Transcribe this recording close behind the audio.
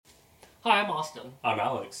Hi, I'm Austin. I'm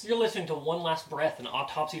Alex, You're listening to One Last Breath, an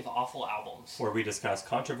autopsy of awful albums. where we discuss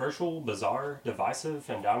controversial, bizarre, divisive,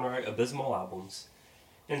 and downright abysmal albums.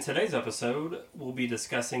 In today's episode, we'll be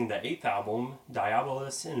discussing the 8th album,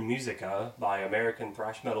 Diabolica in Musica, by American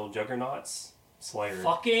thrash metal juggernauts, Slayer.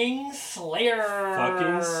 Fucking Slayer!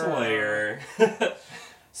 Fucking Slayer.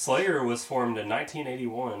 Slayer was formed in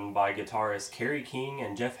 1981 by guitarist Kerry King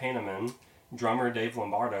and Jeff Hanneman, drummer Dave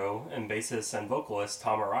Lombardo, and bassist and vocalist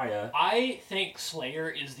Tom Araya. I think Slayer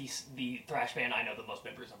is the thrash band I know the most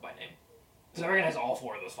members of by name. Because I recognize all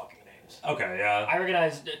four of those fucking names. Okay, yeah. I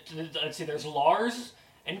recognize, let's see, there's Lars,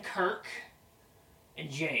 and Kirk,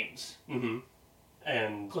 and James. Mm-hmm.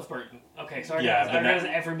 And Cliff Burton. Okay, so I Yeah, recognize,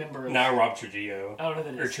 but every member of... now Rob Trujillo. I don't know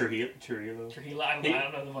who that Or is. Trujillo. I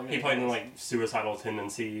don't know the fucking He played in, like, Suicidal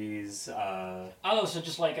Tendencies. Oh, so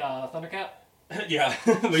just like Thundercat? Yeah,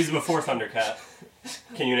 but he's before Thundercat.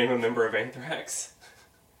 Can you name a member of Anthrax?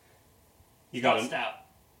 You got him.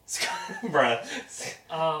 Scott.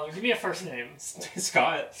 Bruh. Give me a first name.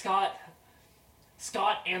 Scott.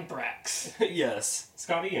 Scott Anthrax. Yes.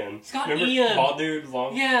 Scott Ian. Scott Remember, Ian. Bald dude,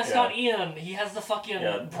 long. Yeah, Scott Ian. He has the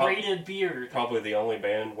fucking braided beard. Probably the only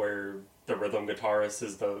band where the rhythm guitarist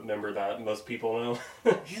is the member that most people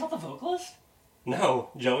know. He's not the vocalist? No,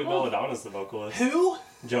 Joey Belladonna's the vocalist. Who?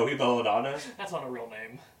 Joey Belladonna. That's not a real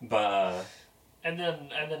name. But And then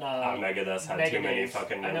Megadeth had too many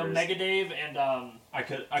fucking members. I know Megadave and I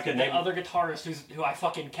could the name other guitarist who I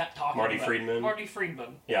fucking kept talking Marty about. Friedman. Marty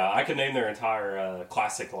Friedman. Yeah, I could name their entire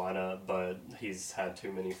classic lineup, but he's had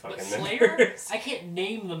too many fucking But Slayer? members. I can't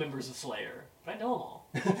name the members of Slayer, but I know them all.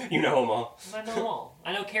 You know them all. I know them all.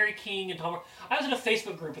 I know Kerry King and Tom. I was in a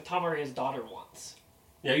Facebook group with Tom Aria's daughter once.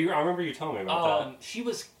 Yeah, I remember you telling me about that. She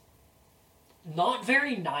was not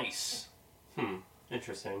very nice.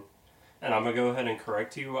 Interesting. And I'm going to go ahead and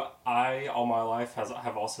correct you. I, all my life,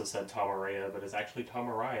 have also said Tom Araya, but it's actually Tom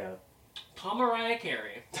Araya. Tom Araya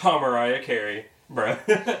Carey. Tom Araya Carey. Bruh.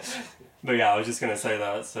 But yeah, I was just going to say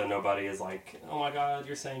that so nobody is like, oh my god,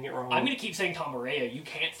 you're saying it wrong. I'm going to keep saying Tom Araya. You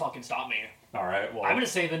can't fucking stop me. Alright, well. I'm going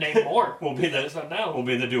to say the name more. We'll be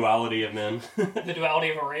the duality of men. The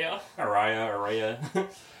duality of Araya.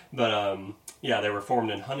 Araya. But, yeah, they were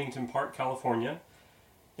formed in Huntington Park, California.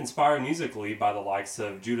 Inspired musically by the likes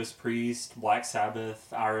of Judas Priest, Black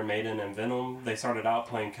Sabbath, Iron Maiden, and Venom, they started out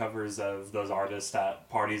playing covers of those artists at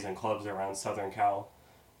parties and clubs around Southern Cal.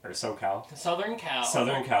 Or SoCal. Southern Cal.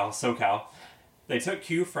 SoCal. They took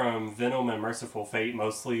cue from Venom and Merciful Fate,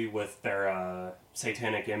 mostly with their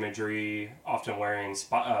satanic imagery, often wearing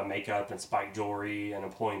makeup and spiked jewelry and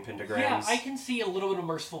employing pentagrams. Yeah, I can see a little bit of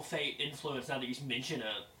Merciful Fate influence now that you mention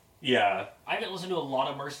it. Yeah. I haven't listened to a lot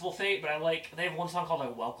of Merciful Fate, but they have one song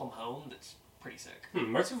called Welcome Home that's pretty sick.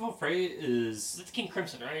 Merciful Fate is... It's King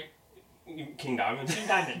Crimson, right? King Diamond? King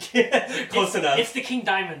Diamond. Close enough. It's the King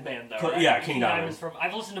Diamond band, though, right? Yeah, King Diamond.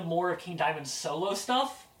 I've listened to more of King Diamond's solo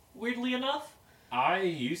stuff, weirdly enough. I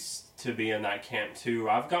used to be in that camp, too.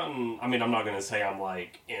 I'm not going to say I'm,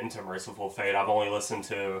 like, into Merciful Fate. I've only listened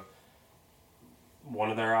to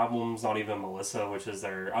one of their albums, not even Melissa, which is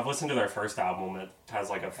I've listened to their first album. It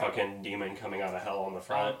has, like, a fucking demon coming out of hell on the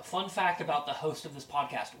front. Fun fact about the host of this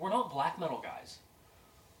podcast, we're not black metal guys.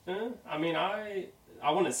 I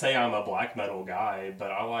wouldn't say I'm a black metal guy,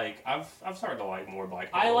 but I've started to like more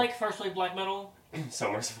black metal. I like first wave black metal.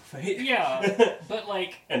 So Merciful Fate. Yeah, but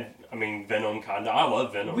like... And, Venom kinda. I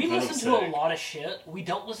love Venom. We Venom's listen to sick. a lot of shit. We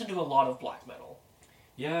don't listen to a lot of black metal.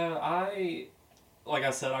 Yeah, like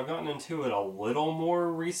I said, I've gotten into it a little more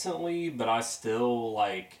recently, but I still,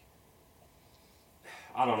 like...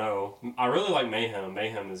 I don't know. I really like Mayhem.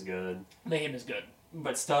 Mayhem is good. Mayhem is good.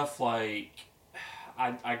 But stuff like...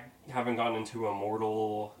 I haven't gotten into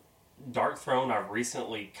Immortal. Dark Throne I've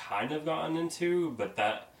recently kind of gotten into,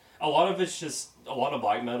 but a lot of it's just, a lot of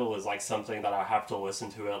black metal is like something that I have to listen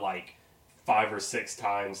to it like 5 or 6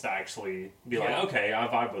 times to actually be like, okay, I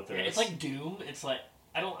vibe with this. Yeah, it's like Doom. It's like,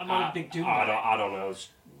 I'm not a big Doom guy. I don't know.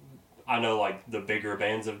 I know like the bigger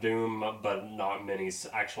bands of Doom, but not many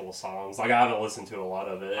actual songs. Like I haven't listened to a lot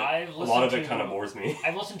of it. A lot of it kind of bores me.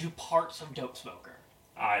 I've listened to parts of Dope Smoker.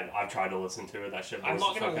 I've tried to listen to it. That shit bores I'm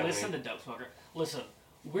not the going fuck to out of listen me. to Dope Smoker. Listen,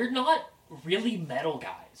 we're not really metal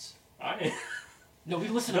guys. No, we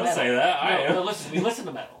listen to Don't metal. say that. No, listen, we listen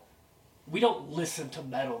to metal. We don't listen to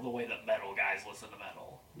metal the way that metal guys listen to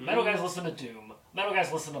metal. Metal guys listen to Doom. Metal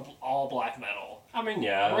guys listen to all black metal.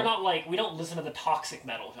 Yeah. We're not like, we don't listen to the toxic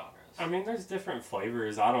metal genres. There's different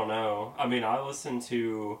flavors. I don't know. I listen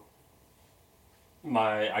to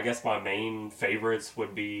my main favorites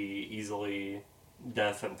would be easily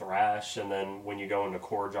death and thrash, and then when you go into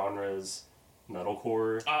core genres,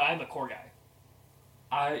 metalcore. I'm a core guy.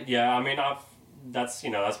 That's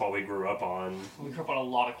that's what we grew up on. We grew up on a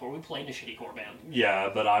lot of core. We played in a shitty core band. Yeah,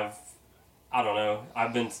 but I don't know.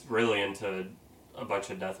 I've been really into a bunch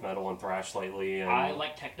of death metal and thrash lately. And I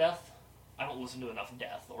like tech death. I don't listen to enough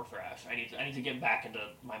death or thrash. I need to get back into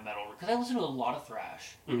my metal because I listened to a lot of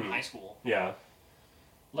thrash in high school. Yeah.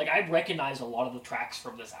 Like I recognized a lot of the tracks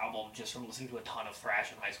from this album just from listening to a ton of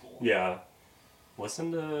thrash in high school. Yeah.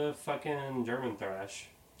 Listen to fucking German thrash.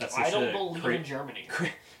 That's the I shit. don't believe in Germany.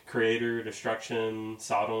 Creator, Destruction,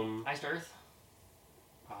 Sodom. Iced Earth?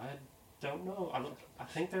 I don't know. I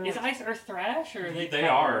think they're... Is Iced Earth thrash or are they... They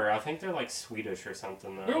are. I think they're like Swedish or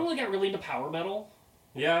something though. We really got really into power metal.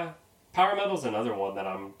 Yeah. Power metal's another one that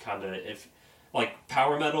I'm kind of... Like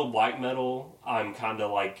power metal, black metal, I'm kind of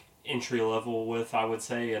like entry level with, I would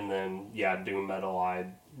say. And then, yeah, doom metal, I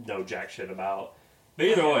know jack shit about. But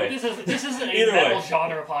either way. This isn't a metal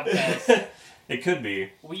genre podcast. It could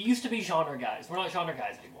be. We used to be genre guys. We're not genre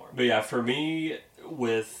guys anymore. But yeah, for me,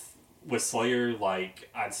 with Slayer, like,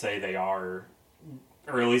 I'd say they are,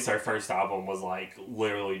 or at least our first album was like,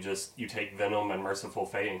 literally just, you take Venom and Merciful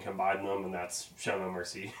Fate and combine them, and that's Show No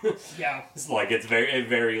Mercy. Yeah. It's like, it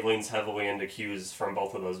very leans heavily into cues from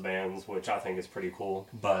both of those bands, which I think is pretty cool.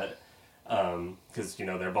 But, because,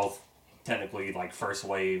 they're both technically, like, first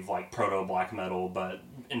wave, like, proto-black metal, but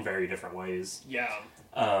in very different ways. Yeah.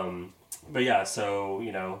 But yeah, so,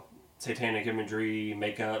 satanic imagery,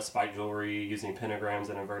 makeup, spike jewelry, using pentagrams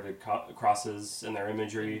and inverted crosses in their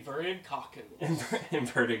imagery. Inverted caucus.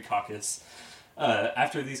 Inverted caucus.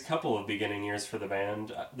 After these couple of beginning years for the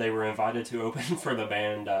band, they were invited to open for the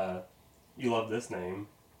band, you love this name,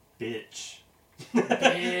 Bitch.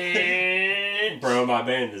 Bitch. Bro, my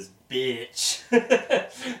band is Bitch.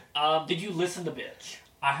 Did you listen to Bitch?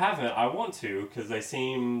 I haven't. I want to, because they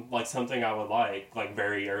seem like something I would like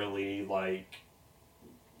very early, like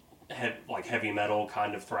heavy metal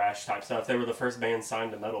kind of thrash type stuff. They were the first band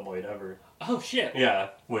signed to Metal Blade ever. Oh shit. Yeah,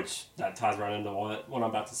 which that ties right into what I'm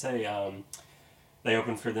about to say. They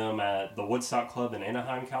opened for them at the Woodstock Club in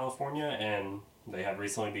Anaheim, California, and they have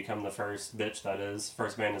recently become the first band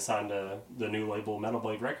to sign to the new label Metal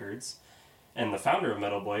Blade Records. And the founder of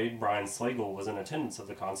Metal Blade, Brian Slagle, was in attendance of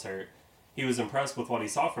the concert. He was impressed with what he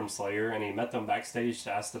saw from Slayer, and he met them backstage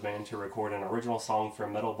to ask the band to record an original song for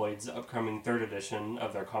Metal Blade's upcoming 3rd edition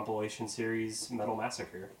of their compilation series, Metal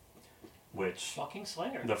Massacre. Which... Fucking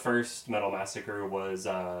Slayer. The first Metal Massacre was...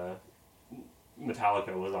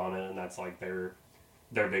 Metallica was on it, and that's like their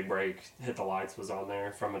big break. Hit the Lights was on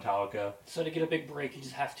there from Metallica. So to get a big break, you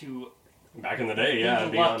just have to... Back in the day, yeah.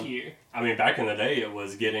 Be lucky. Back in the day, it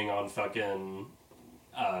was getting on fucking...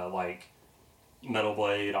 Metal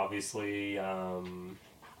Blade, obviously.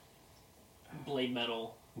 Blade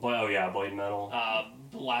Metal. Blade Metal.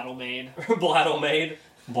 Blattlemade.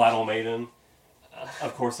 Blattle Maiden.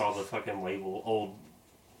 Of course, all the fucking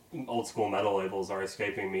old school metal labels are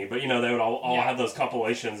escaping me. But, they would all have those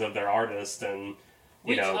compilations of their artists and,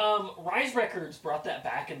 Rise Records brought that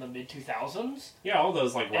back in the mid-2000s. Yeah, all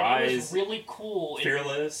those, Rise. It was really cool.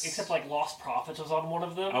 Fearless. Except, Lost Prophets was on one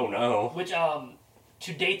of them. Oh, no. Which,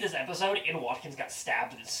 to date this episode, Ian Watkins got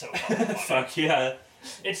stabbed, and it's so fucking funny. Fuck yeah.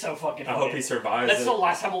 It's so fucking funny. I hope he survives. That's the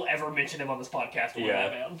last time we'll ever mention him on this podcast.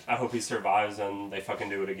 I hope he survives and they fucking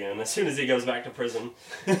do it again as soon as he goes back to prison.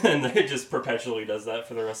 And it just perpetually does that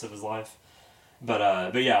for the rest of his life.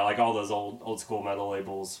 But yeah, all those old school metal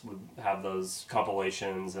labels would have those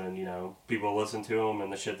compilations and, people listen to them,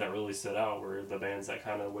 and the shit that really stood out were the bands that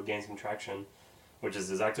kind of would gain some traction, which is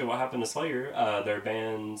exactly what happened to Slayer.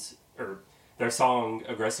 Their song,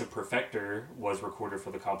 Aggressive Perfector, was recorded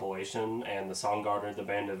for the compilation, and the song garnered the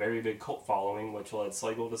band a very big cult following, which led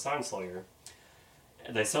Slagle to sign Slayer.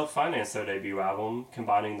 They self-financed their debut album,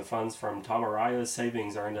 combining the funds from Tom Araya's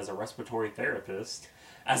savings earned as a respiratory therapist,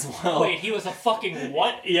 as well... Wait, he was a fucking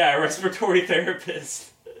what? Yeah, a respiratory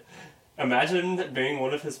therapist. Imagine being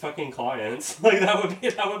one of his fucking clients.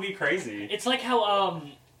 That would be crazy. It's like how,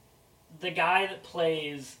 the guy that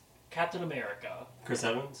plays Captain America... Chris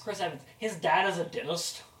Evans, his dad is a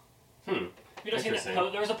dentist. You know, seen that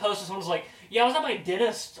there was a post where someone was like, yeah, I was at my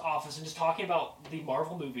dentist's office and just talking about the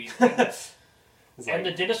Marvel movies. And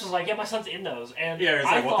the dentist was like, yeah, my son's in those. And yeah,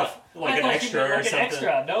 I thought, an extra or something. An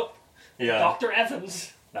extra. Nope. Yeah. Dr.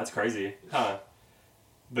 Evans. That's crazy. Huh.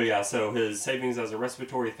 But yeah, so his savings as a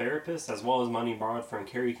respiratory therapist, as well as money borrowed from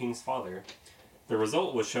Kerry King's father. The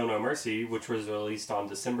result was Show No Mercy, which was released on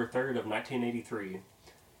December 3rd of 1983.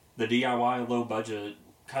 The DIY low budget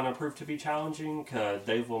kind of proved to be challenging, because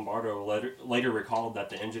Dave Lombardo later recalled that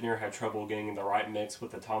the engineer had trouble getting the right mix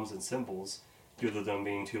with the toms and cymbals due to them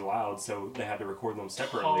being too loud, so they had to record them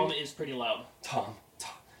separately. Tom is pretty loud. Tom.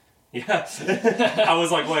 Yeah. I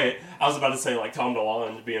was like, wait. I was about to say, like, Tom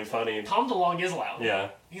DeLonge being funny. Tom DeLonge is loud. Yeah.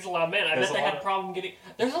 He's a loud man. I There's bet they a had lot a problem getting...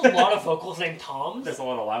 There's a lot of vocals named Toms. There's a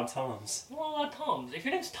lot of loud Toms. A lot of loud Toms. If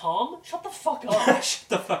your name's Tom, shut the fuck up. Shut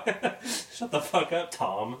the fuck up,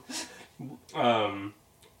 Tom.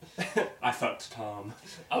 I fucked Tom.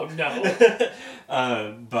 Oh, no.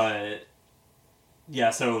 But...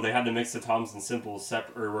 Yeah, so they had to mix the toms and cymbals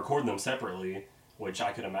or record them separately, which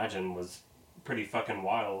I could imagine was pretty fucking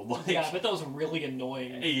wild. Like, yeah, I bet that was really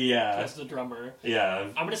annoying. Yeah. As the drummer. Yeah.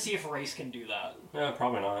 I'm gonna see if Race can do that. Yeah,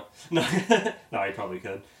 probably not. No, he probably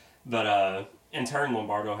could. But, in turn,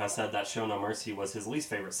 Lombardo has said that Show No Mercy was his least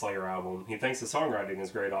favorite Slayer album. He thinks the songwriting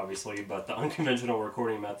is great, obviously, but the unconventional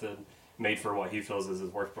recording method made for what he feels is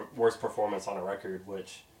his worst performance on a record,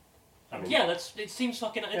 which... I mean, yeah, it seems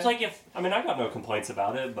fucking... It's like if... I mean, I got no complaints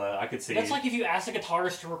about it, but I could see... That's like if you ask a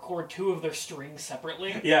guitarist to record two of their strings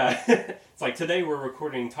separately. Yeah. It's like, today we're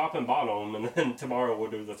recording top and bottom, and then tomorrow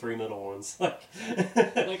we'll do the three middle ones. Like,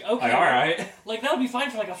 okay. Like, alright. Like, that would be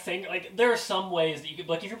fine for, like, a finger... Like, there are some ways that you could...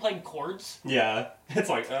 Like, if you're playing chords... Yeah. It's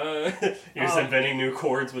like, you're just inventing new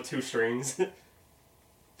chords with two strings.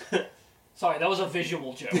 Sorry, that was a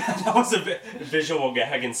visual joke. That was a visual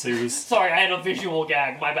gag ensues. Sorry, I had a visual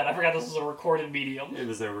gag. My bad. I forgot this was a recorded medium. It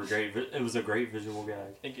was a great visual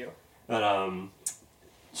gag. Thank you. But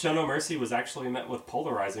Show No Mercy was actually met with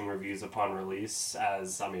polarizing reviews upon release,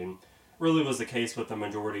 as I mean, really was the case with the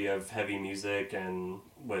majority of heavy music and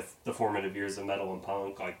with the formative years of metal and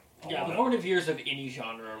punk. Like, yeah, the formative years of any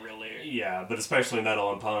genre, really. Yeah, but especially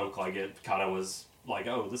metal and punk, like it kind of was like,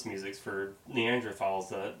 oh, this music's for Neanderthals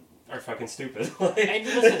that are fucking stupid. And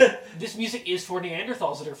listen, this music is for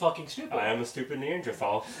Neanderthals that are fucking stupid. I am a stupid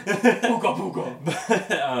Neanderthal. Booga booga.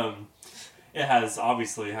 But, it has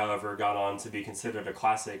obviously, however, gone on to be considered a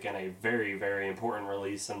classic and a very, very important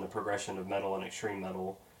release in the progression of metal and extreme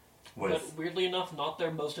metal. But weirdly enough, not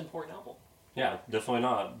their most important album. Yeah, definitely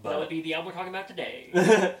not. But that would be the album we're talking about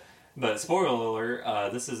today. But spoiler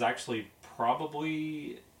alert, this is actually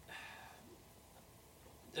probably...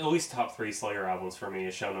 At least top 3 Slayer albums for me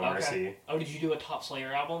is Show No Mercy. Oh, did you do a top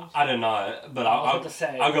Slayer album? I did not, but I'll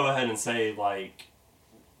go ahead and say, like,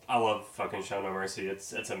 I love fucking Show No Mercy.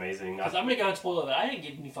 It's amazing. Because I'm going to go ahead and spoil that. I didn't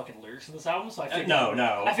get any fucking lyrics in this album, so I figured...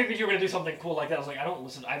 No. I figured you were going to do something cool like that. I was like,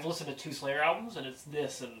 I've listened to 2 Slayer albums, and it's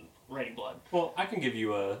this and Raining Blood. Well, I can give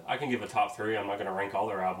a top 3. I'm not going to rank all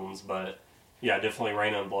their albums, but... Yeah, definitely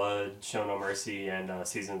Rain and Blood, Show No Mercy, and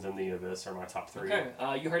Seasons in the Abyss are my top 3.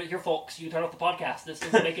 Okay, you heard it here, folks. You turn off the podcast. This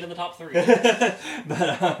doesn't make it in the top 3.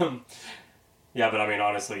 But, yeah, but I mean,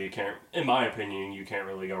 honestly, you can't, in my opinion, you can't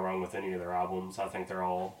really go wrong with any of their albums. I think they're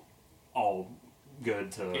all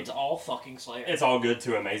good to... It's all fucking Slayer. It's all good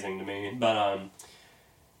to amazing to me. But,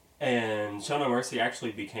 and Show No Mercy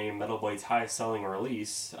actually became Metal Blade's highest selling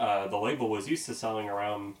release. The label was used to selling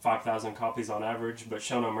around 5,000 copies on average, but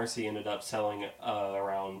Show No Mercy ended up selling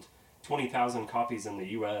around 20,000 copies in the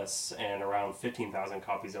US and around 15,000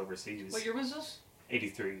 copies overseas. What year was this?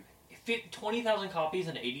 83. 20,000 copies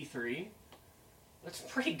in 83? That's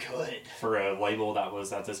pretty good. For a label that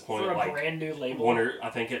was at this point for a like brand new label.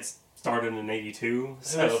 I think it's started in 82.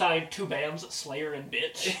 So they signed 2 bands, Slayer and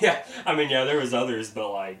Bitch. Yeah, I mean, yeah, there was others,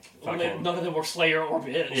 but like fucking... None of them were Slayer or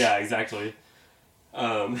Bitch. Yeah, exactly.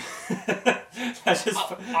 That's just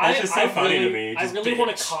so funny to me. I really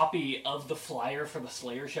want a copy of the flyer for the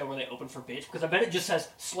Slayer show where they open for Bitch, because I bet it just says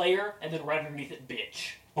Slayer and then right underneath it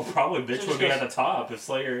Bitch. Well, probably Bitch would be at the top if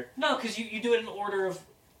Slayer... No, because you do it in order of...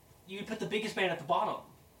 You put the biggest band at the bottom.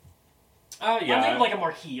 Oh, yeah. I think like a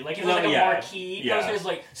marquee. Like if there's like a marquee, there's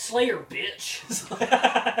like Slayer, Bitch.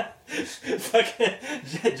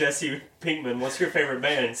 Fucking Jesse Pinkman, what's your favorite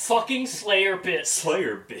band? Fucking Slayer, Bitch.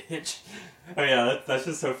 Slayer, Bitch. Oh yeah, that's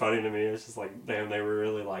just so funny to me. It's just like, damn, they were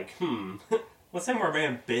really like, let's name our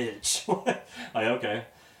band Bitch. Like, okay.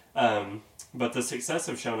 But the success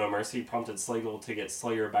of Show No Mercy prompted Slagle to get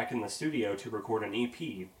Slayer back in the studio to record an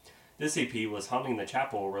EP. This EP was Haunting the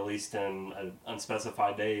Chapel, released in an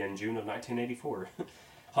unspecified day in June of 1984.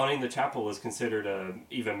 Haunting the Chapel was considered a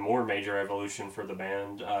even more major evolution for the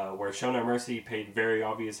band, where Show No Mercy paid very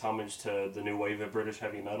obvious homage to the new wave of British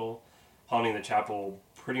heavy metal. Haunting the Chapel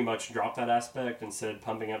pretty much dropped that aspect, instead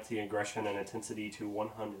pumping up the aggression and intensity to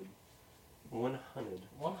 100.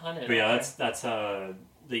 100. But yeah, that's the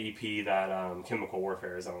EP that Chemical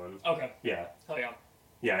Warfare is on. Okay. Yeah. Oh yeah.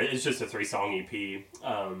 Yeah, it's just a 3-song EP.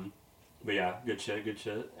 But yeah, good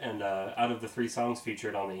shit. And out of the 3 songs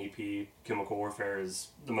featured on the EP, Chemical Warfare is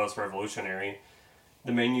the most revolutionary.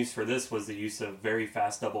 The main use for this was the use of very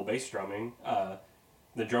fast double bass drumming.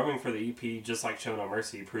 The drumming for the EP, just like Show No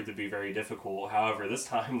Mercy, proved to be very difficult. However, this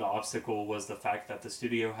time the obstacle was the fact that the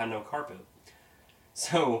studio had no carpet.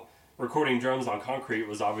 So, recording drums on concrete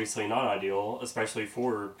was obviously not ideal, especially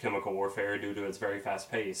for Chemical Warfare due to its very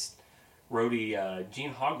fast pace. Roadie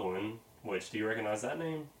Gene Hoglan, which, do you recognize that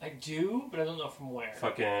name? I do, but I don't know from where.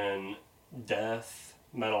 Fucking Death,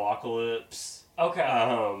 Metalocalypse.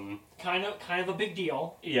 Okay. Kind of a big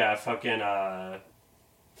deal. Yeah, fucking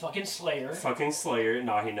Slayer. Fucking Slayer.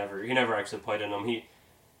 No, he never actually played in them.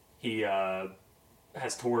 He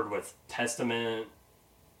has toured with Testament.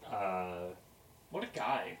 What a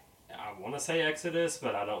guy. I want to say Exodus,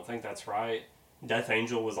 but I don't think that's right. Death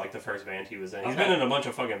Angel was like the first band he was in. He's been in a bunch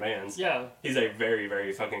of fucking bands. Yeah. He's a very,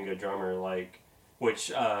 very fucking good drummer.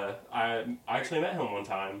 Which I actually met him one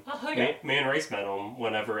time. Oh, okay. Me and Race met him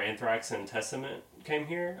whenever Anthrax and Testament came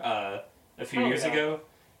here a few years ago.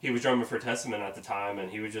 He was drumming for Testament at the time, and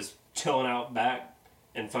he was just chilling out back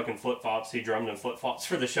in fucking flip-flops. He drummed in flip-flops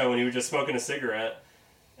for the show, and he was just smoking a cigarette.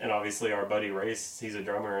 And obviously our buddy Race, he's a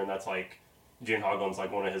drummer, and that's like, Gene Hoglan's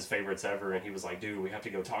like one of his favorites ever, and he was like, dude, we have to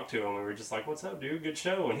go talk to him. We were just like, what's up, dude? Good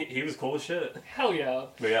show. And he was cool as shit. Hell yeah.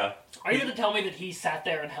 But yeah. Are you going to tell me that he sat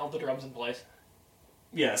there and held the drums in place?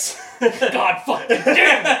 Yes. God fucking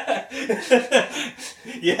damn it!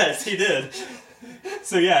 Yes, he did.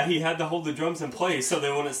 So yeah, he had to hold the drums in place so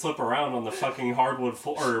they wouldn't slip around on the fucking hardwood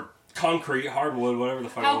floor, or concrete, hardwood, whatever the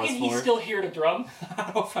fuck it was for. How can he still hear the drum?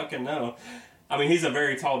 I don't fucking know. I mean, he's a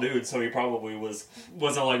very tall dude, so he probably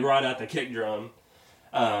wasn't like right at the kick drum.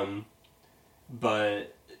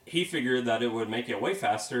 But he figured that it would make it way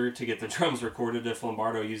faster to get the drums recorded if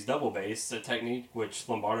Lombardo used double bass, a technique which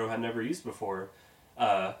Lombardo had never used before.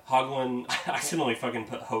 Hoglan, I accidentally fucking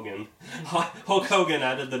put Hogan. Hulk Hogan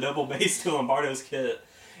added the double bass to Lombardo's kit,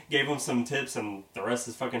 gave him some tips, and the rest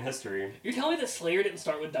is fucking history. You're telling me that Slayer didn't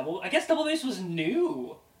start with double? I guess double bass was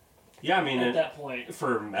new. Yeah, I mean, at that point.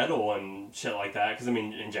 For metal and shit like that, because I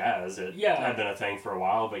mean, in jazz, it had been a thing for a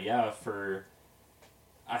while, but yeah,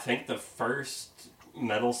 I think the first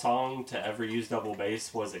metal song to ever use double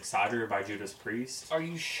bass was Exciter by Judas Priest. Are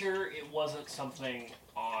you sure it wasn't something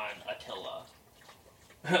on Attila?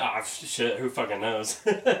 Shit, who fucking knows?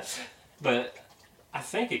 But I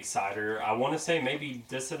think Exciter, I want to say maybe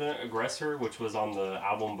Dissident Aggressor, which was on the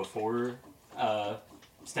album before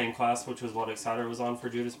Stained Class, which was what Exciter was on for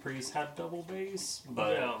Judas Priest, had double bass.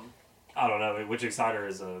 But I don't know, which Exciter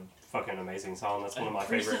is a fucking amazing song. That's one of my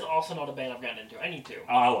Priest favorite. Priest is also not a band I've gotten into. I need to.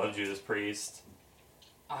 Oh, I love Judas Priest.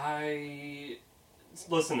 I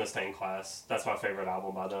listen to Stained Class. That's my favorite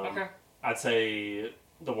album by them. Okay. I'd say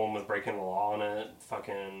the one with Breaking the Law on it,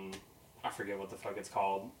 fucking, I forget what the fuck it's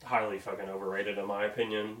called. Highly fucking overrated in my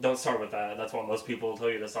opinion. Don't start with that. That's what most people will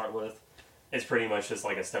tell you to start with. It's pretty much just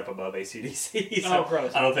like a step above AC/DC. So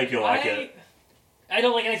gross. I don't think you'll like it. I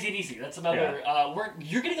don't like AC/DC. That's another. Yeah.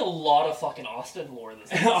 You're getting a lot of fucking Austin lore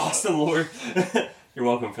this episode. Austin lore. You're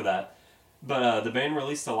welcome for that. But the band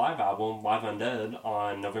released a live album, Live Undead,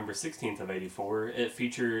 on November 16th of 84. It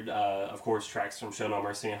featured, of course, tracks from Show No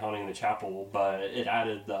Mercy and Haunting the Chapel, but it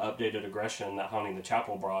added the updated aggression that Haunting the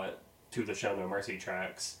Chapel brought to the Show No Mercy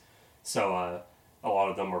tracks. So a lot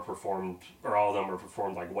of them were performed, or all of them were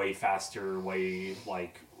performed like way faster, way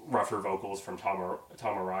like rougher vocals from Tom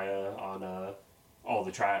Araya on all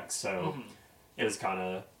the tracks. So it was kind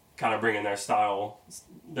of bringing their style,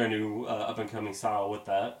 their new up and coming style with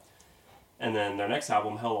that. And then their next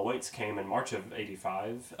album, Hell Awaits, came in March of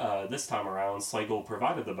 85. This time around, Slagle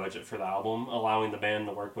provided the budget for the album, allowing the band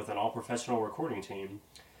to work with an all-professional recording team.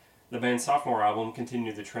 The band's sophomore album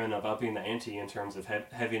continued the trend of upping the ante in terms of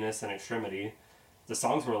heaviness and extremity. The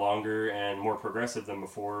songs were longer and more progressive than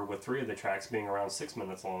before, with 3 of the tracks being around 6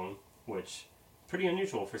 minutes long, which pretty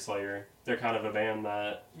unusual for Slayer. They're kind of a band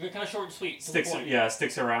that they're kind of short and sweet.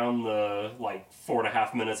 Sticks around the like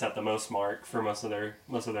 4.5 minutes at the most mark for most of their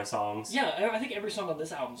songs. Yeah, I think every song on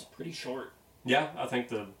this album is pretty short. Yeah, I think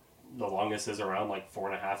the longest is around like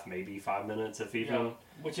 4.5, maybe 5 minutes, if even. Yeah,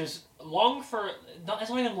 which is long for it's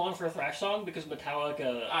not even long for a thrash song because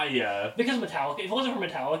Metallica. Yeah. Because Metallica, if it wasn't for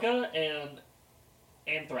Metallica and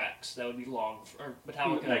Anthrax, that would be long. Or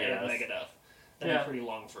Metallica and Megadeth, that'd be pretty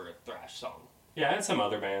long for a thrash song. Yeah, and some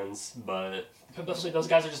other bands, but mostly those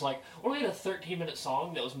guys are just like, what if we had a 13-minute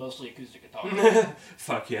song that was mostly acoustic guitar?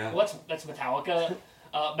 Fuck yeah. Well, that's Metallica.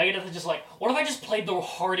 Megadeth is just like, what if I just played the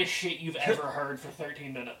hardest shit you've ever heard for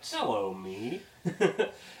 13 minutes? Hello, me.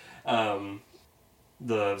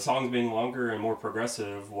 The songs being longer and more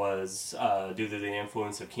progressive was due to the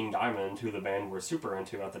influence of King Diamond, who the band were super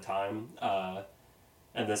into at the time.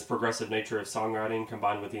 And this progressive nature of songwriting,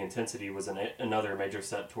 combined with the intensity, was another major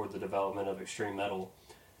step toward the development of extreme metal.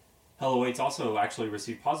 Hell Awaits also actually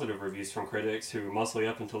received positive reviews from critics who, mostly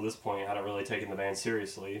up until this point, hadn't really taken the band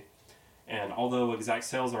seriously. And although exact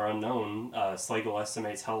sales are unknown, Slagle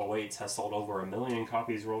estimates Hell Awaits has sold over 1 million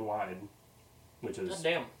copies worldwide, which is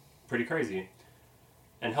pretty crazy.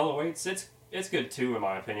 And Hell Awaits, it's good too, in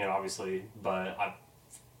my opinion, obviously, but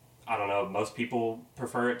I don't know, most people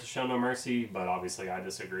prefer it to Show No Mercy, but obviously I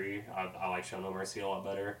disagree. I like Show No Mercy a lot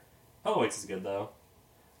better. Hell Awaits is good, though.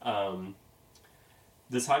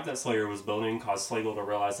 This hype that Slayer was building caused Slagle to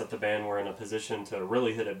realize that the band were in a position to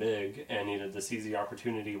really hit it big and needed to seize the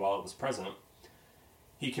opportunity while it was present.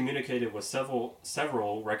 He communicated with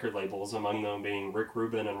several record labels, among them being Rick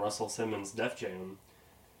Rubin and Russell Simmons' Def Jam.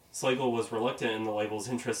 Slagle was reluctant in the label's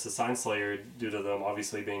interest to sign Slayer due to them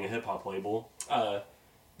obviously being a hip-hop label.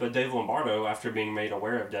 But Dave Lombardo, after being made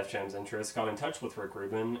aware of Def Jam's interest, got in touch with Rick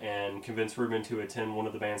Rubin and convinced Rubin to attend one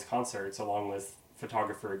of the band's concerts along with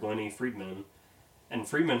photographer Glennie Friedman. And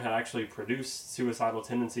Friedman had actually produced Suicidal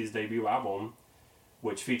Tendencies' debut album,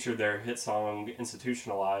 which featured their hit song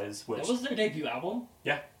Institutionalize. Which, that was their debut album?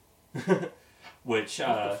 Yeah. Which,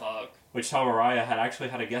 what the fuck? Which Tom Araya had actually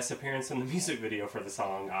had a guest appearance in the music video for the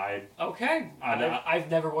song. I've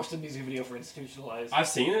never watched the music video for Institutionalized. I've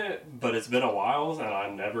seen it, but it's been a while,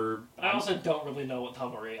 and I also don't really know what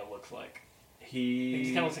Tom Araya looks like. He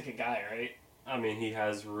kind of looks like a guy, right? I mean, he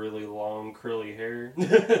has really long, curly hair.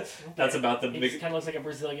 That's about the big... He kind of looks like a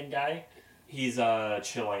Brazilian guy? He's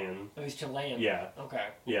Chilean. Oh, he's Chilean? Yeah. Okay.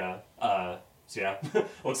 Yeah. So yeah,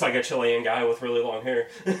 looks like a Chilean guy with really long hair.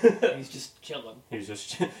 He's just chilling. He's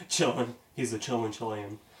just chilling. He's a chilling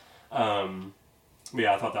Chilean.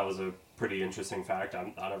 Yeah, I thought that was a pretty interesting fact.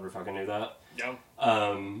 I never fucking knew that. Yeah.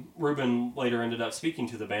 Rubin later ended up speaking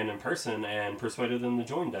to the band in person and persuaded them to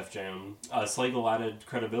join Def Jam. Slagle added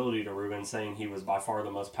credibility to Rubin, saying he was by far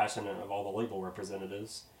the most passionate of all the label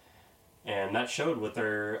representatives. And that showed with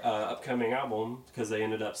their upcoming album, because they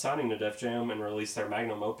ended up signing to Def Jam and released their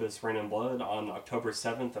magnum opus, Rain and Blood, on October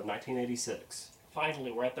 7th of 1986.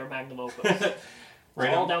 Finally, we're at their magnum opus.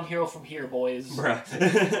 It's all downhill from here, boys.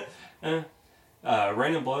 Bruh.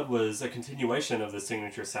 Rain and Blood was a continuation of the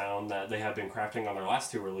signature sound that they had been crafting on their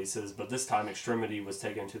last two releases, but this time Extremity was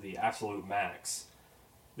taken to the absolute max.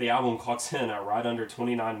 The album clocks in at right under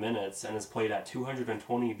 29 minutes and is played at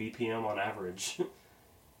 220 BPM on average.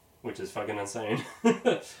 Which is fucking insane.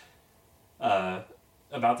 About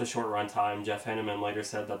the short run time, Jeff Hanneman later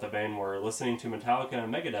said that the band were listening to Metallica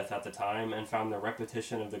and Megadeth at the time and found the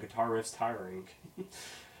repetition of the guitar riffs tiring.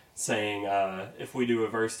 Saying, if we do a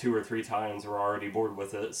verse 2 or 3 times, we're already bored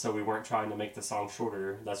with it, so we weren't trying to make the song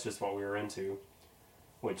shorter. That's just what we were into.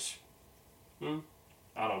 Which, I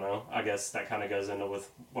don't know. I guess that kind of goes into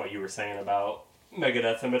with what you were saying about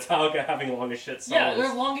Megadeth and Metallica having long as shit songs. Yeah,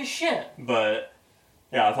 they're long as shit. But...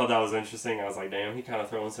 yeah, I thought that was interesting. I was like, damn, he kind of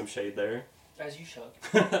throwing some shade there. As you should.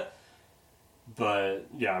 But,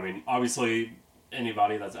 yeah, I mean, obviously,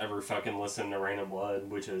 anybody that's ever fucking listened to Rain and Blood,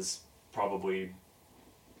 which is probably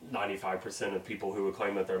 95% of people who would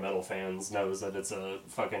claim that they're metal fans, knows that it's a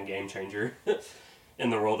fucking game changer in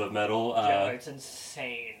the world of metal. Yeah, it's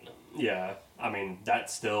insane. Yeah, I mean,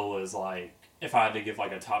 that still is like, if I had to give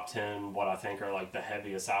like a top 10 what I think are like the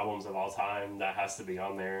heaviest albums of all time, that has to be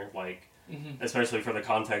on there. Like, especially for the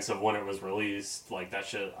context of when it was released, like that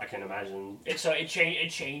shit, I can't imagine. It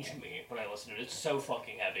changed me when I listened to it. It's so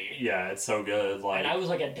fucking heavy. Yeah, it's so good. Like, and I was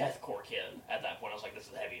like a deathcore kid at that point. I was like, this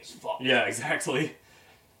is heavy as fuck. Yeah, exactly.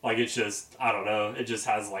 Like, it's just, I don't know, it just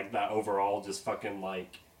has like that overall just fucking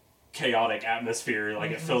like chaotic atmosphere.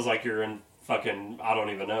 Like, it feels like you're in fucking, I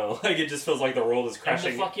don't even know. Like, it just feels like the world is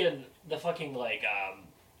crashing. And the fucking like,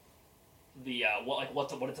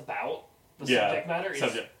 what it's about, the subject matter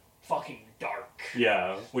is fucking dark.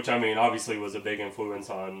 Yeah, which I mean obviously was a big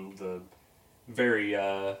influence on the very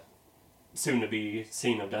soon-to-be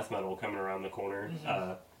scene of death metal coming around the corner.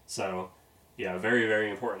 So, yeah, very,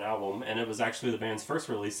 very important album. And it was actually the band's first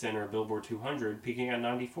release to enter Billboard 200, peaking at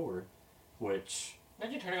 94, which...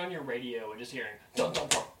 imagine turning on your radio and just hearing, dun dun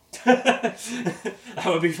dun. That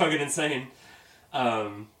would be fucking insane.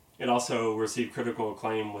 It also received critical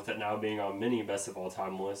acclaim with it now being on many best of all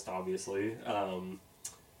time lists, obviously.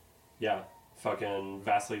 Yeah, fucking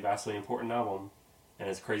vastly, vastly important album. And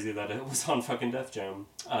it's crazy that it was on fucking Def Jam.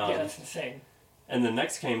 Yeah, that's insane. And then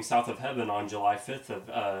next came South of Heaven on July 5th of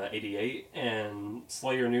 88, and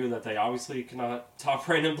Slayer knew that they obviously could not top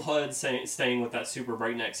Rain and Blood staying with that super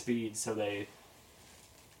breakneck speed, so they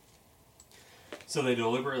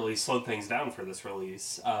deliberately slowed things down for this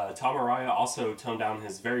release. Tom Araya also toned down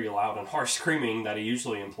his very loud and harsh screaming that he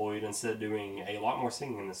usually employed, instead doing a lot more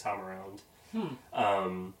singing this time around.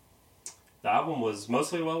 The album was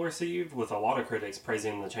mostly well received, with a lot of critics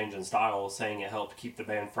praising the change in style, saying it helped keep the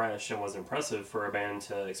band fresh and was impressive for a band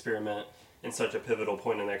to experiment in such a pivotal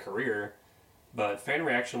point in their career. But fan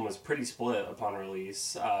reaction was pretty split upon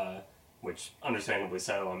release, which understandably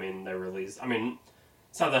so. I mean, they released... I mean,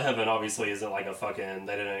 South of Heaven obviously isn't like a fucking...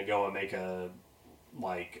 They didn't go and make a,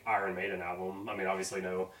 like, Iron Maiden album. I mean, obviously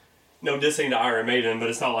no dissing to Iron Maiden, but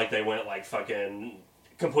it's not like they went, like, fucking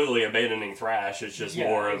completely abandoning thrash. It's just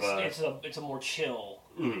more of a... It's a more chill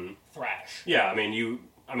thrash. Yeah, I mean,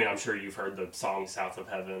 I'm sure you've heard the song South of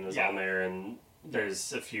Heaven is on there, and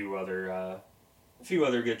there's a few other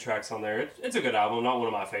good tracks on there. It's a good album, not one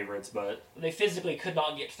of my favorites, but... They physically could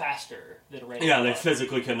not get faster than Rain. Yeah, they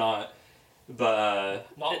physically could not. But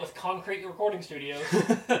not with concrete recording studios.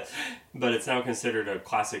 But it's now considered a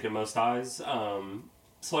classic in most eyes.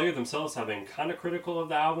 Slayer themselves have been kind of critical of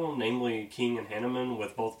the album, namely King and Hanneman,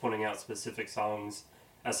 with both pointing out specific songs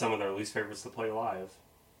as some of their least favorites to play live.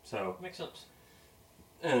 So makes sense.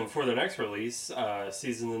 And for their next release,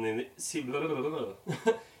 Seasons in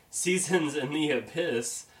the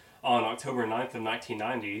Abyss, on October 9th of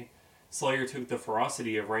 1990, Slayer took the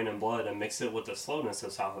ferocity of Rain and Blood and mixed it with the slowness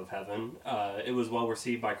of South of Heaven. It was well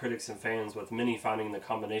received by critics and fans, with many finding the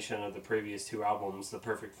combination of the previous two albums the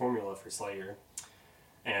perfect formula for Slayer.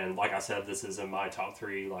 And like I said, this is in my top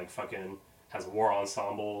 3, like fucking has War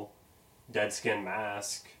Ensemble, Dead Skin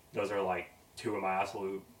Mask. Those are like 2 of my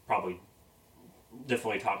absolute, probably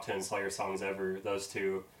definitely top 10 Slayer songs ever. Those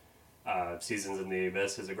 2. Seasons in the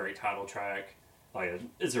Abyss is a great title track. Like,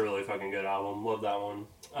 it's a really fucking good album. Love that one.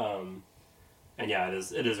 And yeah,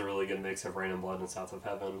 it is a really good mix of Rain and Blood and South of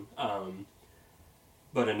Heaven.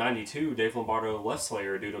 But in 92, Dave Lombardo left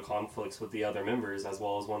Slayer due to conflicts with the other members, as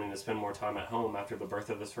well as wanting to spend more time at home after the birth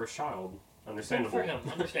of his first child. Understandable. Good for him.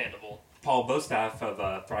 Understandable. Paul Bostaff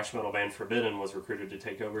of thrash metal band Forbidden was recruited to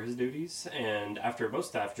take over his duties, and after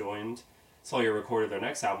Bostaff joined, Slayer recorded their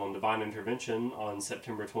next album, Divine Intervention, on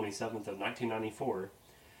September 27th of 1994.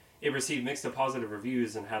 It received mixed to positive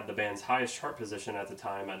reviews and had the band's highest chart position at the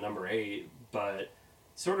time at number 8, but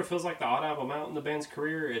sort of feels like the odd album out in the band's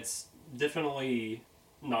career. It's definitely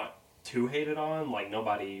not too hated on, like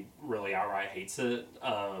nobody really outright hates it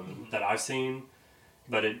that I've seen,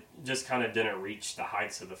 but it just kind of didn't reach the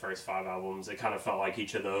heights of the first 5 albums. It kind of felt like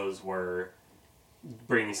each of those were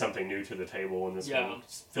bringing something new to the table, and this one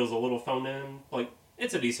feels a little phoned in. Like,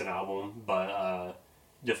 it's a decent album, but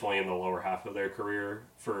definitely in the lower half of their career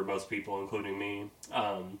for most people, including me.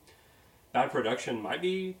 Bad production might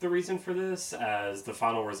be the reason for this, as the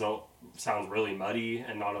final result sounds really muddy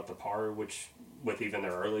and not up to par, which with even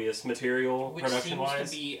their earliest material, production-wise. Which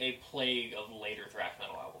seems to be a plague of later thrash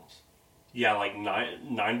metal albums. Yeah, like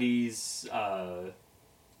 90s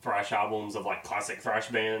thrash albums of like classic thrash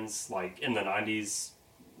bands, like in the 90s,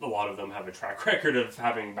 a lot of them have a track record of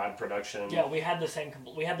having bad production. Yeah, we had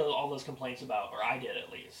all those complaints about, or I did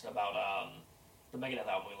at least, about the Megadeth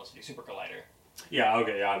album we listened to, Super Collider. Yeah,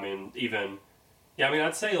 okay, yeah, I mean,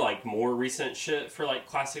 I'd say like more recent shit for like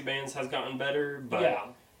classic bands has gotten better,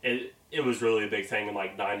 but it was really a big thing in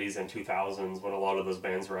like 90s and 2000s when a lot of those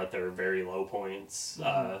bands were at their very low points.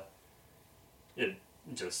 It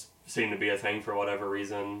just seemed to be a thing for whatever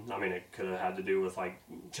reason. I mean, it could have had to do with like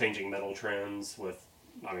changing metal trends with,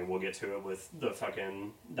 I mean, we'll get to it with the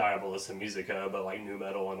fucking Diabolica and Musica, but like new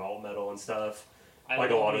metal and alt metal and stuff.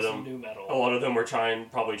 Like a lot of them were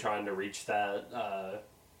probably trying to reach that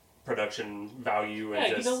production value.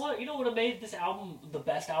 And you know what? You know what made this album the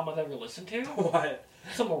best album I've ever listened to? What?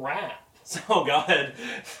 Some rap. Oh God.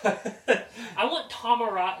 I want Tom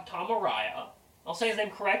Araya. I'll say his name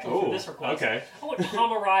correctly for this request. Okay. I want Tom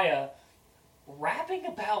Araya rapping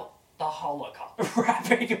about the Holocaust.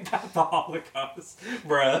 Rapping about the Holocaust,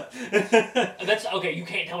 bruh. That's okay. You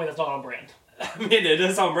can't tell me that's not on brand. I mean, it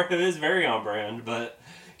is on brand. It is very on brand, but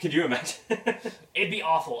could you imagine? It'd be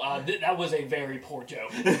awful. That was a very poor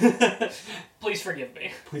joke. Please forgive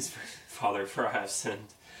me. Please, Father, for I have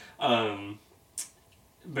sinned.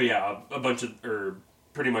 But yeah,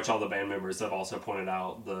 pretty much all the band members have also pointed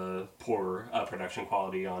out the poor production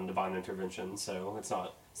quality on Divine Intervention. So it's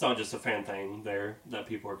not just a fan thing there that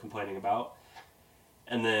people are complaining about.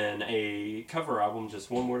 And then a cover album,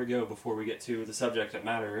 just one more to go before we get to the subject that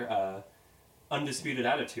matter. Undisputed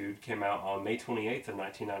Attitude came out on May 28th of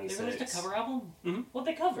 1996. They released a cover album? Mm-hmm. What'd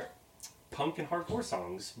they cover? Punk and hardcore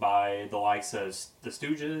songs by the likes of The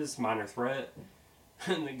Stooges, Minor Threat,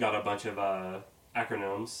 and they got a bunch of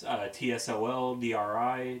acronyms. TSOL,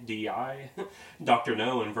 DRI, DI, Dr.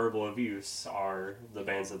 No, and Verbal Abuse are the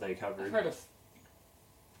bands that they covered. I've heard of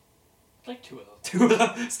like 2 of those. 2 of them?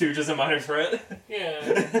 Stooges and Minor Threat?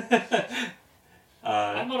 Yeah.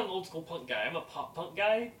 I'm not an old school punk guy. I'm a pop punk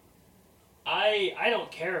guy. I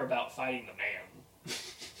don't care about fighting the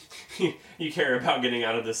man. You care about getting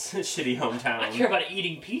out of this shitty hometown. I care about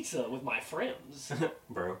eating pizza with my friends.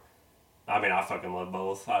 Bro. I mean, I fucking love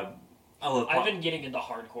both. I love punk. I've been getting into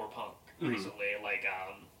hardcore punk recently, like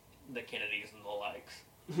the Kennedys and the likes.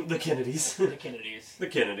 The Kennedys. The Kennedys. The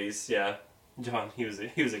Kennedys, yeah. John, he was a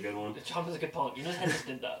good one. John was a good punk. You know, his head just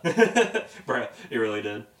did that. Bro, he really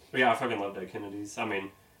did. But yeah, I fucking love the Kennedys. I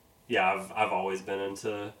mean, yeah, I've always been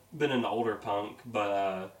into older punk,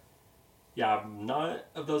 but yeah, I'm not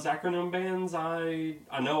of those acronym bands. I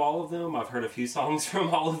know all of them. I've heard a few songs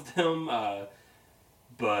from all of them.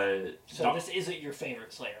 But so this isn't your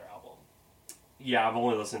favorite Slayer album? Yeah, I've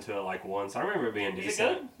only listened to it like once. I remember it being decent. Is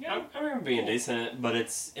it good? Yeah. I remember it being decent, but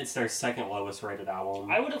it's their second lowest rated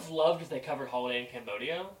album. I would have loved if they covered Holiday in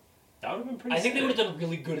Cambodia. That would have been pretty sick. I think they would have done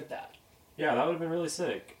really good at that. Yeah, that would have been really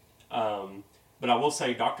sick. But I will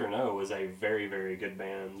say Dr. No is a very, very good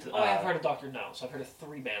band. Oh, I have heard of Dr. No, so I've heard of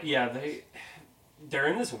 3 bands. Yeah, they're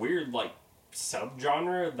in this weird, like,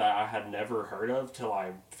 subgenre that I had never heard of till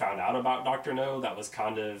I found out about Dr. No. That was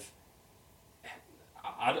kind of...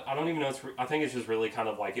 I don't even know. I think it's just really kind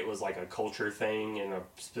of like it was like a culture thing in a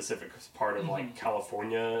specific part of like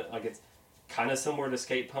California. Like it's kind of similar to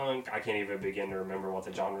skate punk. I can't even begin to remember what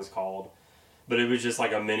the genre's called. But it was just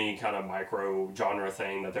like a mini kind of micro genre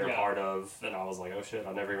thing that they're part of. And I was like, oh shit,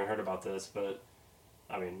 I've never even heard about this. But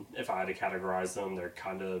I mean, if I had to categorize them, they're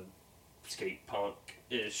kind of skate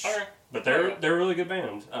punk-ish. Okay. But they're a really good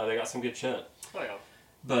band. They got some good shit. Oh yeah.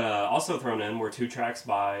 But also thrown in were 2 tracks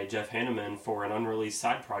by Jeff Hanneman for an unreleased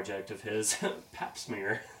side project of his, Pap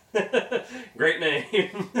Smear. Great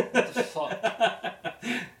name. What the fuck?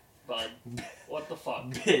 Bud. What the fuck?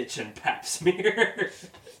 Bitch and Pap Smear.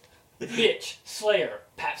 Bitch, Slayer,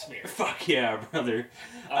 Pap Smear. Fuck yeah, brother.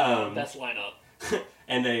 Best lineup.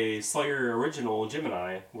 And a Slayer original,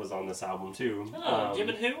 Gemini, was on this album too. Oh, Jim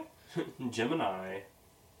and who? Gemini.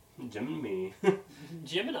 Jim and me.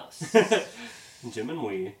 Jim and us. Jim and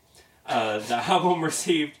we. The album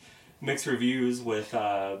received mixed reviews, with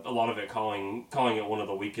a lot of it calling it one of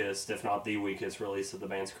the weakest, if not the weakest, release of the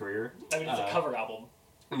band's career. I mean, it's a cover album.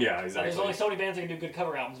 Yeah, exactly. There's only so many bands that can do good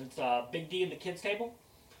cover albums. It's Big D and the Kids Table.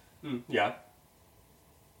 Yeah.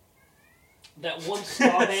 That one ska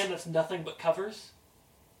band that's nothing but covers.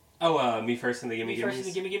 Oh, Me First and the Gimme Me Gimmes. First and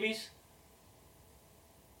the Gimme Gimmes.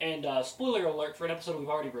 And spoiler alert for an episode we've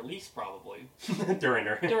already released, probably.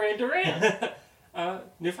 Duran.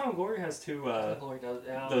 Newfound Glory has 2. Glory does,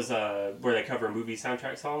 yeah. Those where they cover movie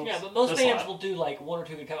soundtrack songs. Yeah, but most bands will do like 1 or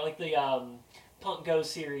 2 good covers, like the Punk Go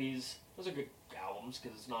series. Those are good albums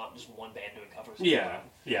because it's not just one band doing covers. Yeah,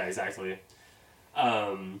 exactly.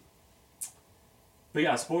 But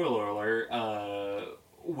yeah, spoiler alert.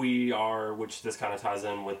 We are, which this kind of ties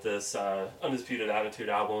in with this Undisputed Attitude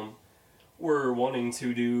album. We're wanting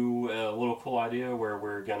to do a little cool idea where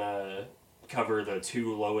we're gonna cover the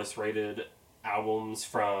 2 lowest rated albums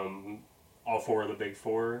from all 4 of the big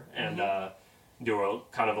 4 and do a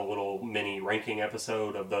kind of a little mini ranking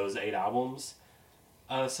episode of those 8 albums.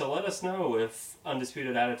 So let us know if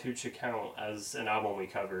Undisputed Attitude should count as an album we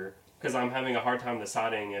cover, because I'm having a hard time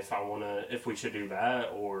deciding if we should do that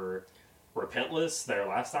or Repentless. Their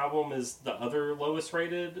last album is the other lowest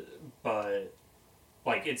rated, but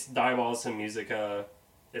like it's Diabolica Musica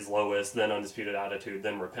is lowest, then Undisputed Attitude,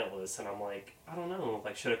 then Repentless, and I'm like, I don't know,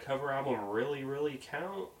 like should a cover album really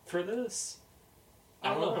count for this?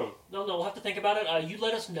 I don't know. No, we'll have to think about it. You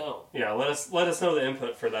let us know. Yeah, let us know the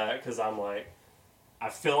input for that, because I'm like, I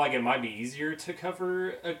feel like it might be easier to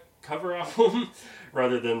cover a cover album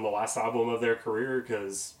rather than the last album of their career,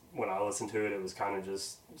 because when I listened to it, it was kind of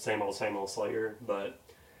just same old Slayer. But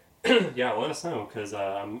yeah, let us know, because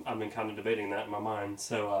I've been kind of debating that in my mind.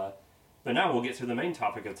 So, but now we'll get to the main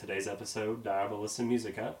topic of today's episode, Diabolica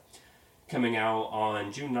Musica, coming out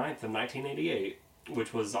on June 9th of 1988,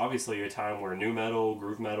 which was obviously a time where nu metal,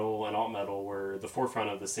 groove metal, and alt metal were the forefront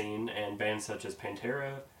of the scene, and bands such as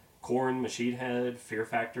Pantera, Korn, Machine Head, Fear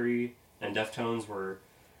Factory, and Deftones were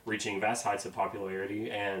reaching vast heights of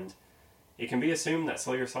popularity, and it can be assumed that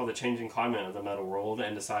Slayer saw the changing climate of the metal world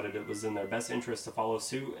and decided it was in their best interest to follow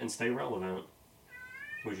suit and stay relevant.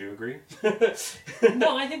 Would you agree?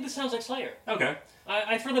 No, I think this sounds like Slayer. Okay.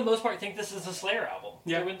 I for the most part, think this is a Slayer album.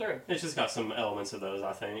 Yeah. Through and through. It's just got some elements of those,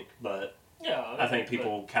 I think, but yeah, I think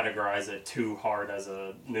people categorize it too hard as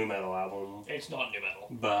a nu metal album. It's not nu metal.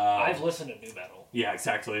 But I've listened to nu metal. Yeah,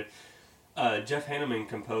 exactly. Jeff Hanneman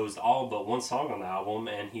composed all but 1 song on the album,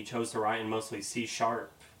 and he chose to write in mostly C#.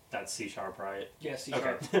 That's C#, right? Yeah, C#.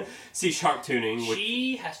 Okay. C# tuning.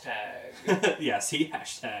 She hashtag. Yeah, C#.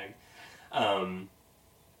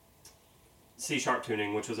 C-sharp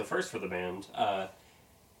tuning, which was a first for the band.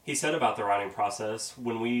 He said about the writing process,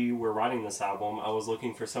 when we were writing this album, I was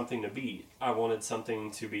looking for something to beat. I wanted something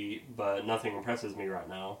to beat, but nothing impresses me right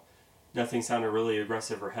now. Nothing sounded really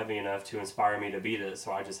aggressive or heavy enough to inspire me to beat it,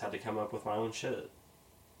 so I just had to come up with my own shit.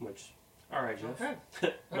 Which, alright, Jeff.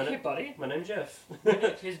 Okay, okay buddy. My name's Jeff.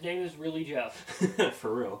 His name is really Jeff.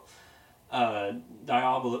 For real. Oh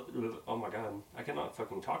my god, I cannot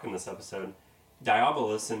fucking talk in this episode.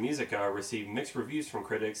 Diabolus and Musica received mixed reviews from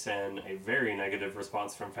critics and a very negative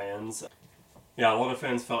response from fans. Yeah, a lot of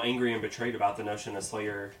fans felt angry and betrayed about the notion of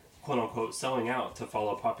Slayer, quote-unquote, selling out to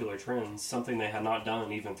follow popular trends, something they had not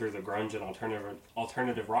done even through the grunge and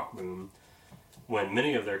alternative rock boom, when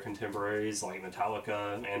many of their contemporaries, like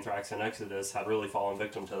Metallica, Anthrax, and Exodus, had really fallen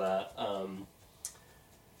victim to that.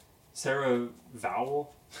 Sarah Vowell,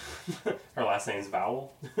 her last name's Vowell,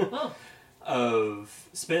 Oh. of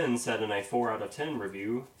Spin said in a 4 out of 10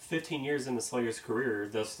 review, 15 years into Slayer's career,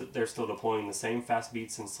 they're still deploying the same fast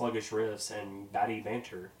beats and sluggish riffs and batty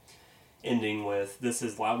banter, ending with, this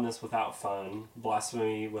is loudness without fun,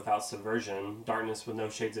 blasphemy without subversion, darkness with no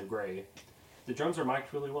shades of gray. The drums are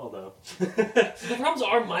mic'd really well, though. The drums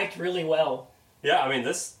are mic'd really well. Yeah, I mean,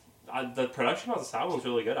 the production on this album is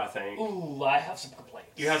really good, I think. Ooh, I have some complaints.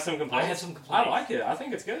 You have some complaints? I have some complaints. I like it. I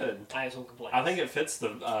think it's good. I have some complaints. I think it fits the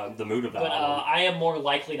mood of the But album. I am more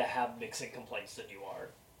likely to have mixing complaints than you are.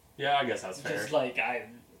 Yeah, I guess that's fair. Just like,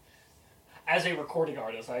 as a recording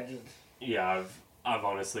artist, Yeah, I've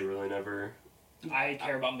honestly really never... I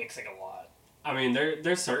care about mixing a lot. I mean,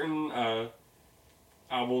 there's certain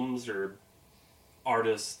albums or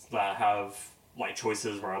artists that have like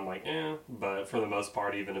choices where I'm like, but for the most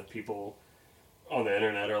part, even if people on the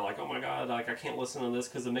internet are like, oh my god, like I can't listen to this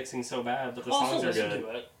because the mixing's so bad, but the songs are good. To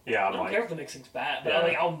it. Yeah, I don't care if the mixing's bad, but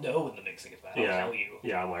Yeah. I'll know when the mixing is bad. I'll tell you.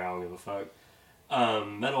 Yeah, I'm like, I don't give a fuck.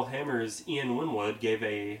 Metal Hammer's Ian Winwood gave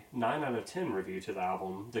a 9 out of 10 review to the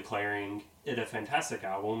album, declaring it a fantastic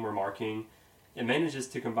album, remarking, it manages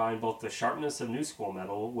to combine both the sharpness of new school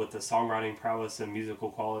metal with the songwriting prowess and musical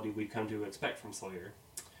quality we've come to expect from Slayer.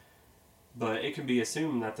 But it can be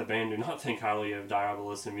assumed that the band do not think highly of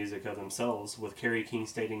Diabolus and Musica themselves, with Kerry King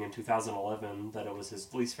stating in 2011 that it was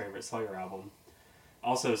his least favorite Slayer album.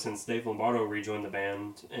 Also, since Dave Lombardo rejoined the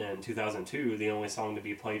band in 2002, the only song to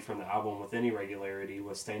be played from the album with any regularity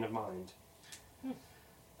was Stain of Mind.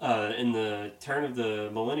 In the turn of the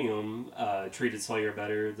millennium, treated Slayer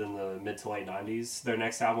better than the mid to late 90s. Their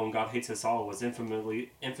next album, God Hates Us All, was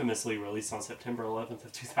infamously released on September 11th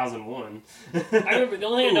of 2001. I remember, the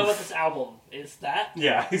only thing I know about this album is that.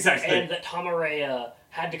 Yeah, exactly. And that Tom Araya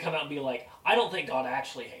had to come out and be like, I don't think God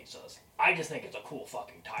actually hates us. I just think it's a cool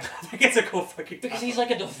fucking title. I think it's a cool fucking title. Because he's like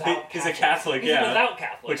a devout Catholic. He's a Catholic, He's a devout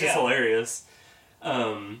Catholic, which is hilarious.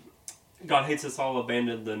 God Hates Us All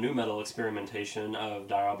abandoned the new metal experimentation of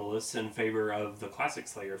Diabolus in favor of the classic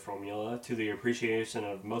Slayer formula, to the appreciation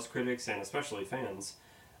of most critics and especially fans.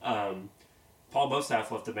 Paul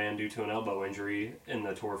Bostaph left the band due to an elbow injury in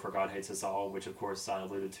the tour for God Hates Us All, which of course I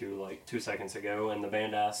alluded to like 2 seconds ago, and the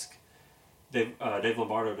band asked Dave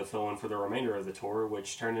Lombardo to fill in for the remainder of the tour,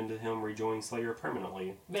 which turned into him rejoining Slayer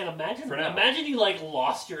permanently. Man, imagine you like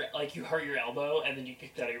you hurt your elbow and then you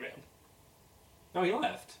kicked out of your band. No, he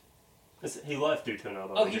left. He left due to an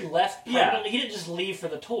elbow injury. He left permanently? Yeah. He didn't just leave for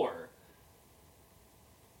the tour.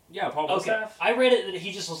 Yeah, Paul Bostaph. Okay. I read it that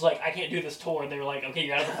he just was like, I can't do this tour, and they were like, okay,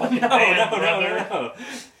 you're out of the fucking band, brother.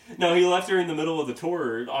 No, he left during the middle of the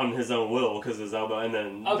tour on his own will because his elbow, and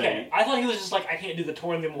then... Okay, I thought he was just like, I can't do the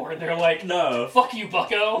tour anymore, and they're like, no. Fuck you,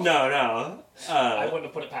 bucko. No. I wouldn't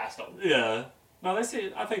have put it past them. Yeah. No, I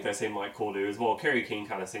think they seem like cool dudes. Well, Kerry King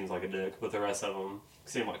kind of seems like a dick, but the rest of them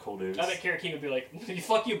seem like cool dudes. I bet Kerry King would be like,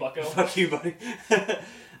 fuck you, bucko. Fuck you, buddy.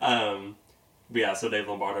 But yeah, so Dave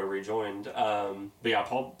Lombardo rejoined. But yeah,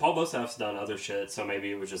 Paul Bostaph's done other shit, so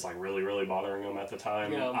maybe it was just like really, really bothering him at the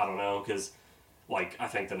time. Yeah. I don't know, because like I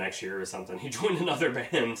think the next year or something, he joined another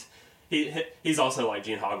band. He's also like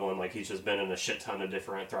Gene Hoglan, like he's just been in a shit ton of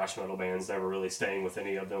different thrash metal bands, never really staying with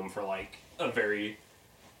any of them for like a very,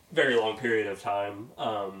 very long period of time.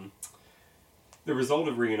 The result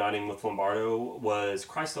of reuniting with Lombardo was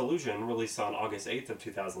Christ Illusion, released on August 8th of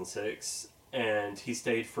 2006, and he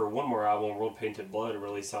stayed for one more album, World Painted Blood,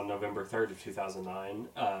 released on November 3rd of 2009.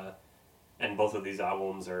 And both of these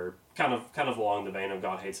albums are kind of along the vein of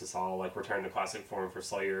God Hates Us All, like return to classic form for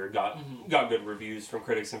Slayer. Got good reviews from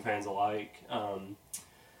critics and fans alike.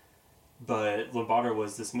 But Lombardo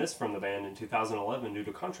was dismissed from the band in 2011 due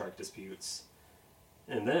to contract disputes.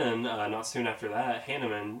 And then, not soon after that,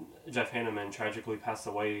 Jeff Hanneman tragically passed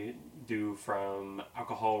away due from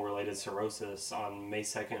alcohol-related cirrhosis on May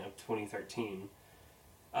 2nd of 2013.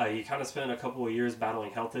 He kind of spent a couple of years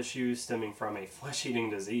battling health issues stemming from a flesh-eating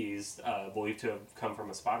disease believed to have come from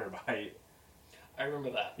a spider bite. I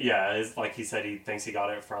remember that. Yeah, it's like he said he thinks he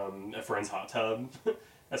got it from a friend's hot tub.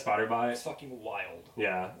 A spider bite. It's fucking wild.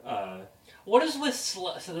 Yeah. What is with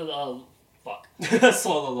fuck.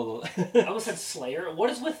 I almost said Slayer. What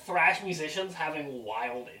is with thrash musicians having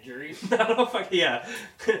wild injuries? Yeah.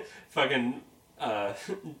 Fucking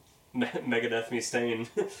Megadeth Mustaine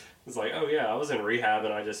was like, oh yeah, I was in rehab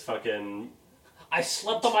and I just fucking... I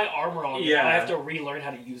slept on my arm wrong. Yeah. And I have to relearn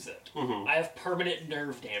how to use it. Mm-hmm. I have permanent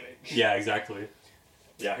nerve damage. Yeah, exactly.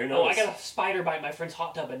 Yeah, who knows? Oh, I got a spider bite my friend's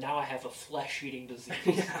hot tub, and now I have a flesh-eating disease.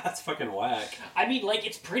 Yeah, that's fucking whack. I mean, like,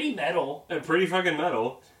 it's pretty metal. Pretty fucking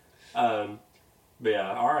metal. But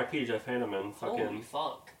yeah, R.I.P. Jeff Hanneman. Fucking... Holy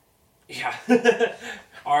fuck. Yeah.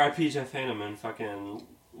 R.I.P. Jeff Hanneman. Fucking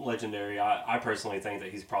legendary. I personally think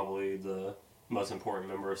that he's probably the most important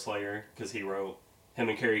member of Slayer, because he wrote... Him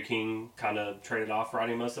and Kerry King kind of traded off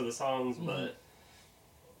writing most of the songs, but...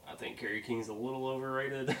 I think Kerry King's a little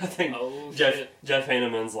overrated. I think Jeff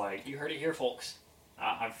Hanneman's like... You heard it here, folks.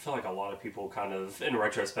 I feel like a lot of people kind of, in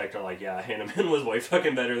retrospect, are like, yeah, Hanneman was way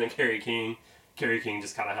fucking better than Kerry King. Kerry King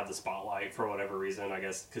just kind of had the spotlight for whatever reason, I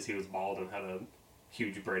guess because he was bald and had a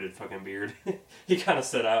huge braided fucking beard. He kind of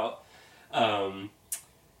stood out.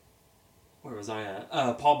 Where was I at?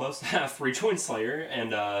 Paul Bostaph rejoined Slayer,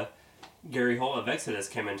 and Gary Holt of Exodus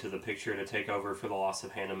came into the picture to take over for the loss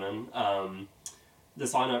of Hanneman.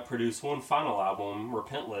 This lineup produced one final album,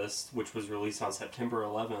 Repentless, which was released on September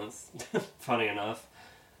 11th, funny enough,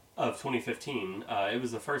 of 2015. It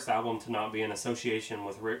was the first album to not be in association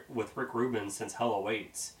with Rick Rubin since Hell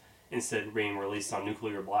Awaits, instead being released on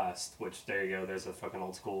Nuclear Blast, which, there you go, there's a fucking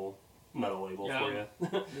old school metal label for you.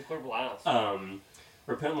 Nuclear Blast.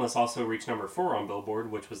 Repentless also reached number 4 on Billboard,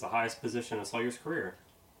 which was the highest position in Slayer's career.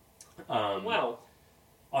 Wow.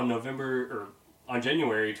 On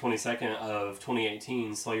January 22nd of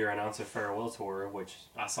 2018, Slayer announced a farewell tour, which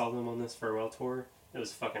I saw them on this farewell tour. It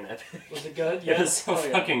was fucking epic. Was it good? Yeah. It was so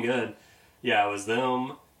fucking good. Yeah, it was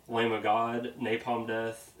them, Lamb of God, Napalm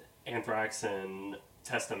Death, Anthrax, and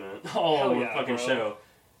Testament all on one fucking show.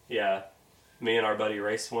 Yeah. Me and our buddy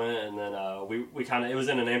Race went, and then we kind of... It was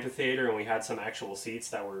in an amphitheater, and we had some actual seats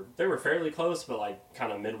that were... They were fairly close, but like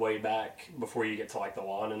kind of midway back before you get to like the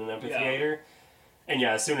lawn in an amphitheater. Yeah. And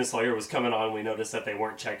yeah, as soon as Slayer was coming on, we noticed that they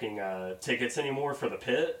weren't checking tickets anymore for the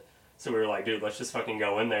pit. So we were like, dude, let's just fucking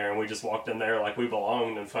go in there. And we just walked in there like we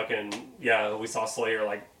belonged, and fucking, yeah, we saw Slayer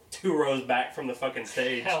like 2 rows back from the fucking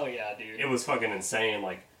stage. Hell yeah, dude. It was fucking insane.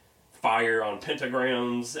 Like, fire on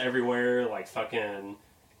pentagrams everywhere. Like, fucking,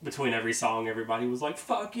 between every song, everybody was like,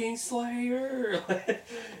 fucking Slayer.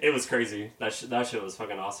 It was crazy. That shit was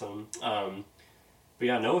fucking awesome. But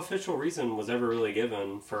yeah, no official reason was ever really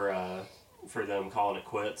given for them calling it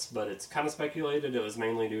quits, but it's kind of speculated it was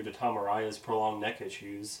mainly due to Tom Araya's prolonged neck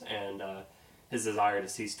issues and his desire to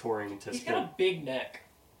cease touring. He's got a big neck.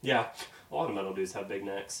 Yeah, a lot of metal dudes have big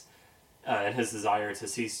necks. And his desire to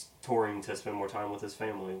cease touring to spend more time with his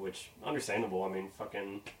family, which, understandable. I mean,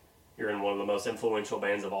 fucking, you're in one of the most influential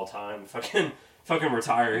bands of all time. Fucking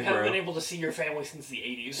retire, You haven't been able to see your family since the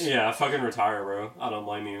 80s. Yeah, fucking retire, bro. I don't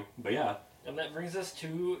blame you. But yeah. And that brings us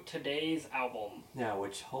to today's album. Yeah,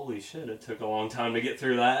 which, holy shit, it took a long time to get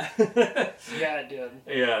through that. Yeah, it did.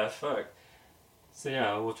 Yeah, fuck. So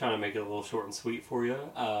yeah, we'll try to make it a little short and sweet for you.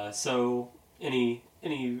 So, any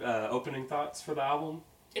opening thoughts for the album?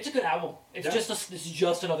 It's a good album. It's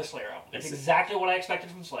just another Slayer album. It's exactly what I expected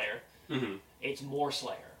from Slayer. Mm-hmm. It's more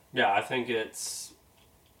Slayer. Yeah, I think it's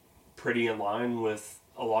pretty in line with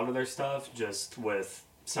a lot of their stuff, just with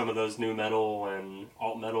some of those new metal and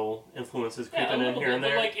alt metal influences creeping in here and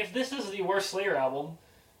there. But like, if this is the worst Slayer album,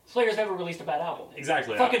 Slayer's never released a bad album.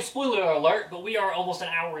 Exactly. Fucking spoiler alert, but we are almost an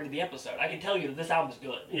hour into the episode. I can tell you that this album is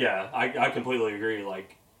good. Yeah, I completely agree.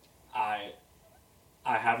 Like, I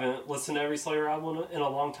haven't listened to every Slayer album in a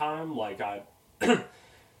long time. Like, I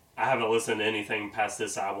haven't listened to anything past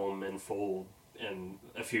this album in full in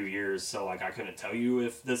a few years, so like I couldn't tell you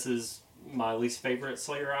if this is my least favorite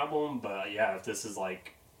Slayer album, but yeah, if this is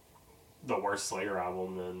like the worst Slayer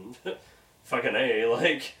album, then fucking A,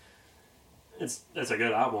 like it's a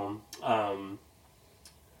good album.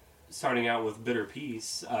 Starting out with Bitter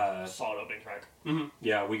Peace, solid opening track. Mm-hmm.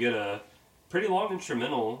 Yeah, we get a pretty long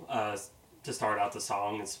instrumental to start out the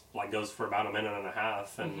song. It's like goes for about a minute and a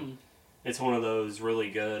half, and it's one of those really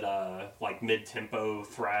good like mid-tempo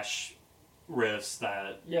thrash riffs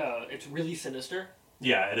that... Yeah, it's really sinister.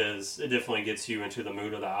 Yeah, it is. It definitely gets you into the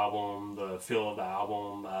mood of the album, the feel of the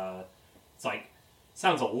album. It's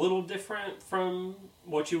sounds a little different from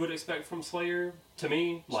what you would expect from Slayer to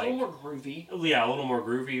me. It's a little more groovy. Yeah, a little more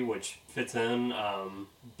groovy, which fits in.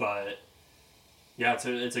 But yeah,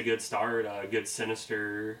 it's a good start. A good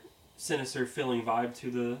sinister feeling vibe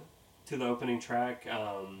to the opening track.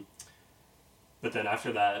 But then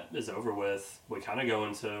after that is over with, we kind of go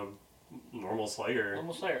into normal Slayer.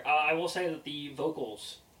 Normal Slayer. I will say that the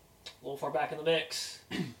vocals, a little far back in the mix.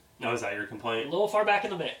 Oh, is that your complaint? A little far back in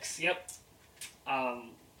the mix, yep.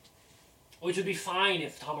 Which would be fine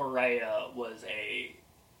if Tom Araya was a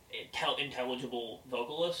intelligible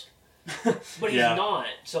vocalist. But he's not,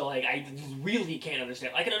 so like I really can't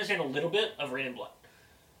understand. I can understand a little bit of Rain and Blood.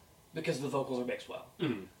 Because the vocals are mixed well.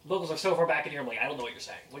 Mm. The vocals are so far back in here, I'm like, I don't know what you're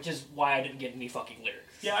saying. Which is why I didn't get any fucking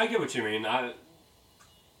lyrics. Yeah, I get what you mean. I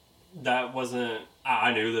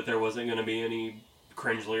knew that there wasn't going to be any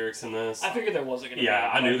cringe lyrics in this. I figured there wasn't going to be. Yeah,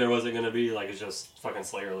 I knew there wasn't going to be. Like, it's just fucking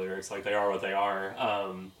Slayer lyrics. Like, they are what they are.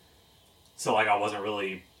 So, like, I wasn't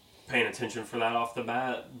really paying attention for that off the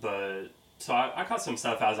bat. But, so I caught some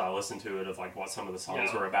stuff as I listened to it of, like, what some of the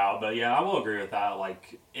songs were about. But, yeah, I will agree with that.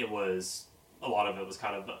 Like, a lot of it was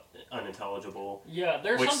kind of unintelligible. Yeah,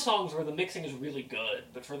 there are some songs where the mixing is really good,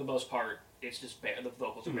 but for the most part, it's just the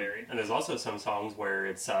vocals are buried. And there's also some songs where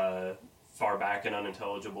it's far back and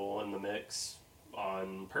unintelligible in the mix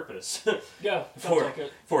on purpose. Yeah,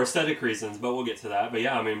 for aesthetic reasons, but we'll get to that. But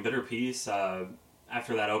yeah, I mean, Bitter Peace,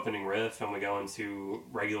 after that opening riff and we go into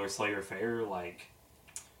regular Slayer fare, like,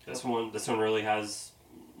 this one really has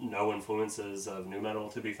no influences of nu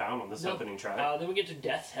metal to be found on this opening track. Then we get to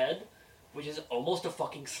Death's Head, which is almost a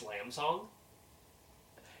fucking slam song.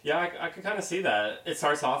 Yeah, I could kind of see that. It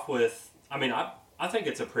starts off with, I mean, I think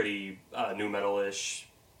it's a pretty nu metal-ish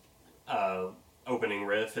opening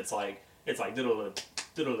riff. It's like diddle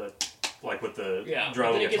like with the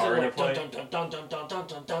drum and guitar interplay.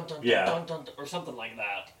 Yeah, or something like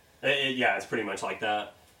that. Yeah, it's pretty much like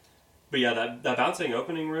that. But yeah, that bouncing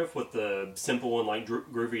opening riff with the simple and like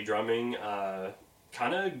groovy drumming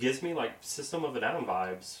kind of gives me like System of a Down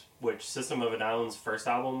vibes. Which System of a Down's first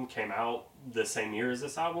album came out the same year as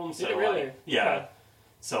this album. So did it really? Like, yeah. Okay.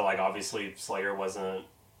 So like obviously Slayer wasn't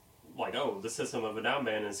like, oh, the System of a Down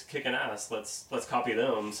band is kicking ass. Let's copy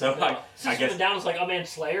them. So no, like System I guess of a Down is like, oh man,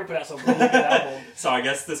 Slayer put out some really good album. So I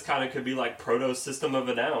guess this kind of could be like proto System of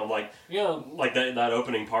a Down. Like like that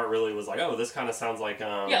opening part really was like, oh, this kind of sounds like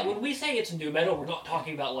yeah, when we say it's nu metal, we're not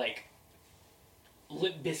talking about like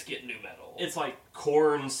Limp Bizkit nu metal. It's like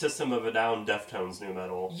Korn, System of a Down, Deftones nu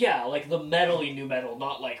metal. Yeah, like the metal-y nu metal,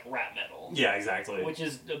 not like rap metal. Yeah, exactly. Which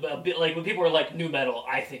is a bit like when people are like nu metal,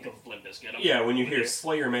 I think of Limp Bizkit. Yeah, when you hear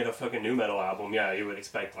Slayer made a fucking nu metal album, yeah, you would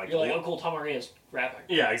expect like... You're like, oh cool, Tom Araya's rapping.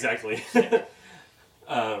 Yeah, exactly. But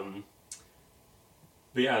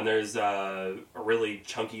yeah, and there's a really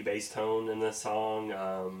chunky bass tone in this song.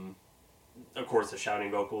 Of course, the shouting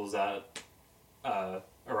vocals that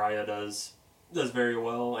Araya does very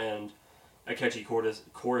well, and a catchy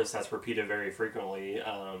chorus that's repeated very frequently.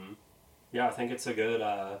 Yeah, I think it's a good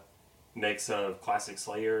mix of classic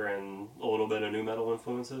Slayer and a little bit of nu metal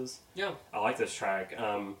influences. Yeah. I like this track.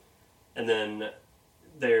 And then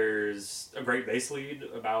there's a great bass lead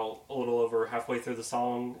about a little over halfway through the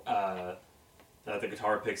song that the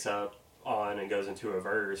guitar picks up on and goes into a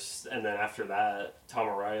verse. And then after that, Tom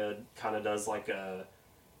Araya kind of does like a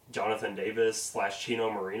Jonathan Davis /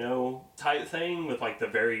 Chino Marino type thing with like the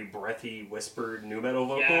very breathy whispered nu metal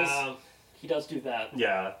vocals. Yeah, he does do that.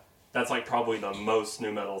 Yeah, that's like probably the most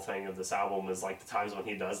nu metal thing of this album is like the times when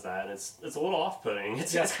he does that. It's a little off putting.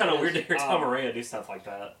 It's kind of weird to hear Tom Araya do stuff like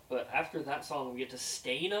that. But after that song, we get to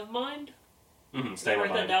Stain of Mind. Mm-hmm, Did I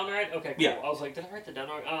write that down right? Okay, cool. Yeah. I was like, did I write that down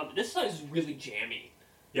right? This song is really jammy.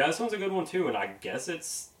 Yeah, this one's a good one too, and I guess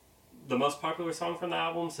it's the most popular song from the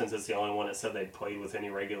album since it's the only one that said they played with any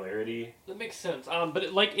regularity. That makes sense. But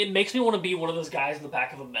it makes me want to be one of those guys in the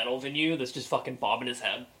back of a metal venue that's just fucking bobbing his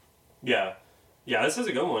head. Yeah. Yeah, this is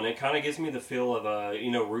a good one. It kind of gives me the feel of,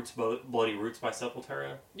 Roots, Bloody Roots by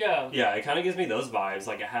Sepultura. Yeah. Yeah, it kind of gives me those vibes.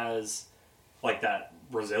 Like, it has, like, that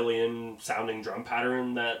Brazilian-sounding drum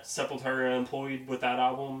pattern that Sepultura employed with that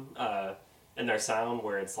album in their sound,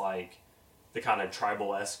 where it's, like, the kind of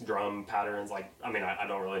tribal-esque drum patterns. Like, I mean, I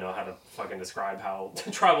don't really know how to fucking describe how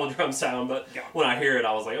tribal drums sound, but when I hear it,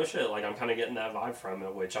 I was like, oh shit, like, I'm kind of getting that vibe from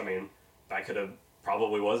it, which, I mean, that could have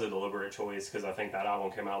probably was a deliberate choice, because I think that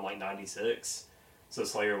album came out in, like, 96. So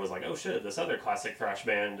Slayer was like, oh shit, this other classic thrash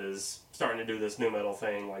band is starting to do this new metal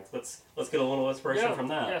thing. Like, let's get a little inspiration from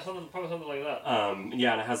that. Yeah, probably something like that.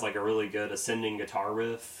 Yeah, and it has like a really good ascending guitar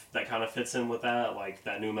riff that kind of fits in with that, like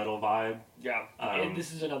that new metal vibe. Yeah, and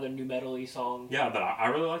this is another new metal-y song. Yeah, but I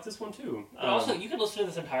really like this one too. But also, you can listen to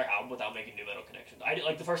this entire album without making new metal connections. I did,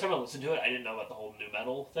 like the first time I listened to it, I didn't know about the whole new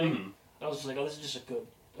metal thing. Mm-hmm. I was just like, oh, this is just a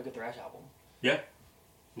good thrash album. Yeah,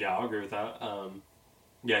 I'll agree with that.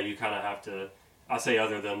 Yeah, you kind of have to. I say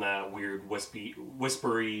other than that weird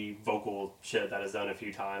whispery vocal shit that is done a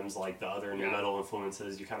few times, like the other new metal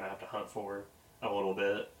influences, you kind of have to hunt for a little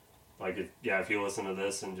bit. Like, if you listen to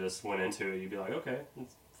this and just went into it, you'd be like, okay,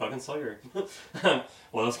 it's fucking Slayer.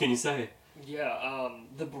 What else can you say? Yeah,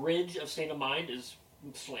 the bridge of State of Mind is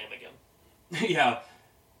slam again.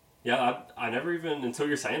 Yeah, I never even, until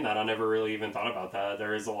you're saying that, I never really even thought about that.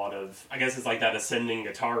 There is a lot of, I guess it's like that ascending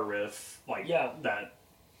guitar riff, like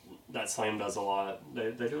that Slam does a lot.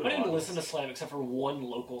 They do it a lot. I didn't even listen to Slam except for one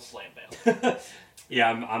local Slam band. Yeah,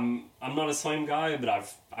 I'm not a Slam guy, but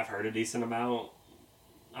I've heard a decent amount.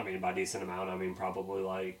 I mean, by decent amount, I mean probably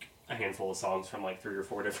like a handful of songs from like 3 or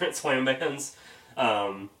 4 different Slam bands.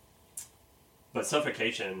 But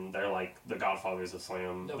Suffocation, they're like the godfathers of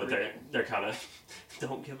Slam, but they're kind of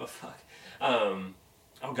don't give a fuck. Oh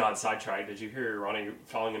god, sidetrack. Did you hear Ronnie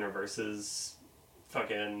Falling in Reverse's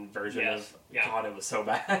fucking version of? Yeah. God, it was so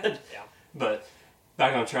bad. Yeah. But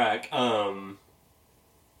back on track.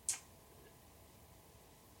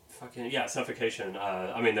 Suffocation.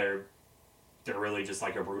 I mean, they're really just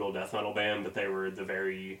like a brutal death metal band, but they were the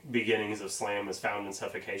very beginnings of Slam as found in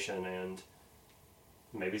Suffocation, and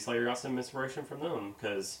maybe Slayer got some inspiration from them,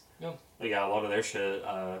 because a lot of their shit,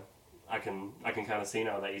 I can kind of see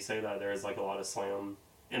now that you say that there is like a lot of Slam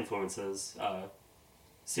influences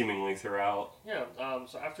seemingly throughout. Yeah,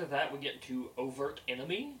 so after that we get to Overt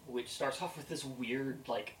Enemy, which starts off with this weird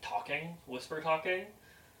like whisper talking.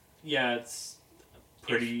 Yeah, it's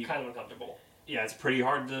kind of uncomfortable. Yeah, it's pretty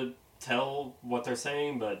hard to tell what they're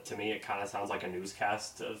saying, but to me it kind of sounds like a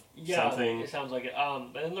newscast of something. Yeah, it sounds like it.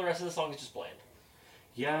 And then the rest of the song is just bland.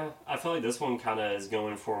 Yeah, I feel like this one kind of is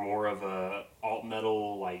going for more of a alt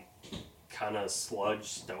metal, like kind of sludge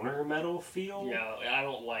stoner metal feel. Yeah, I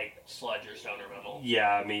don't like sludge or stoner metal.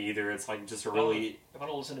 Yeah, me either. It's like just a really... If I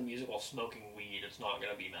don't listen to music while smoking weed, it's not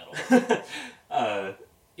going to be metal.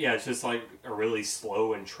 Yeah, it's just like a really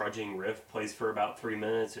slow and trudging riff, plays for about 3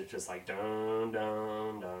 minutes. It's just like dun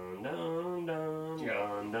dun dun dun dun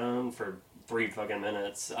dun dun for 3 fucking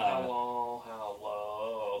minutes. Hello.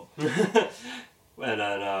 And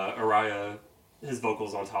then Araya, his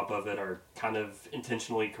vocals on top of it are kind of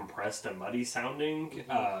intentionally compressed and muddy sounding.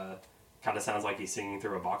 Mm-hmm. Kind of sounds like he's singing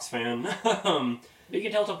through a box fan. But you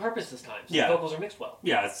can tell it's on purpose this time. So the vocals are mixed well.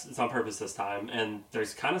 Yeah, it's on purpose this time. And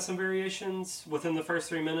there's kind of some variations within the first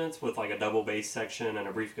 3 minutes with like a double bass section and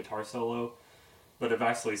a brief guitar solo. But it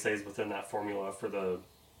actually stays within that formula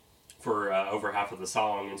for over half of the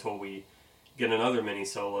song until we get another mini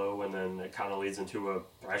solo, and then it kind of leads into a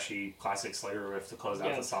thrashy classic Slayer riff to close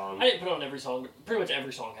out the song. I didn't put it on every song. Pretty much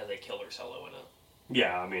every song has a killer solo in it.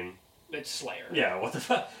 Yeah, I mean... It's Slayer. Yeah, what the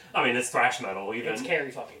fuck? I mean, it's thrash metal. It's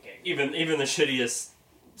Carrie fucking King. Even the shittiest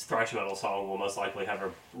thrash metal song will most likely have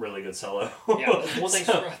a really good solo. Yeah, one thing,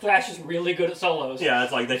 thrash is really good at solos. Yeah,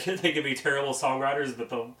 it's like they could be terrible songwriters, but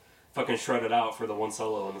they'll fucking shred it out for the one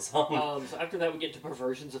solo in the song. So after that we get to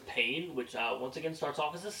Perversions of Pain, which once again starts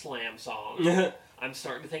off as a Slam song. I'm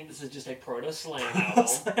starting to think this is just a proto-Slam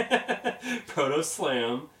album.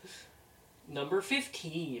 Proto-Slam. Number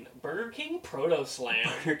 15, Burger King Proto-Slam.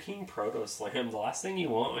 Burger King Proto-Slam. The last thing you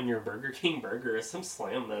want on your Burger King burger is some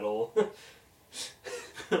Slam metal.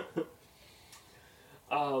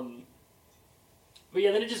 But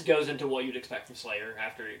yeah, then it just goes into what you'd expect from Slayer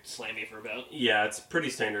after it's slammy for a bit. Yeah, it's pretty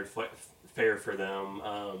standard fare for them.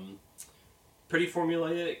 Pretty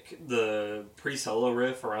formulaic. The pre-solo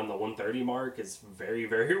riff around the 130 mark is very,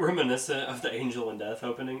 very reminiscent of the Angel of Death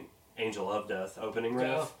opening riff.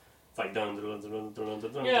 Yeah. It's like dun dun dun dun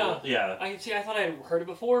dun dun. Yeah. Yeah. I thought I had heard it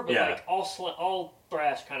before, but like all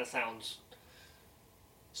thrash kind of sounds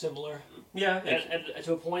similar. Yeah.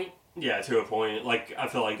 To a point. Yeah, to a point. Like I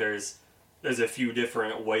feel like there's a few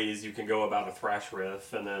different ways you can go about a thrash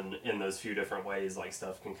riff, and then in those few different ways, like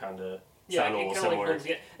stuff can kind of sound a little similar.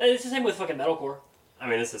 Like, it's the same with fucking metalcore. I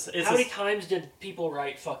mean, how many times did people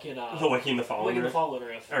write fucking the Waking the Fallen riff?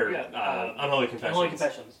 Or Unholy Confessions. Unholy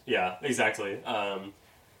Confessions. Yeah, exactly.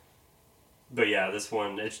 But yeah, this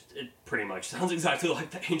one it pretty much sounds exactly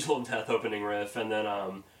like the Angel of Death opening riff, and then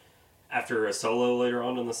after a solo later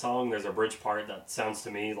on in the song, there's a bridge part that sounds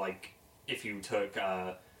to me like if you took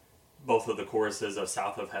both of the choruses of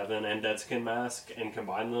South of Heaven and Dead Skin Mask and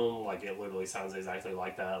combine them, like, it literally sounds exactly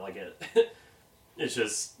like that. Like,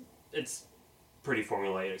 it's pretty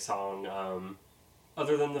formulaic song.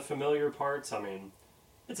 Other than the familiar parts, I mean,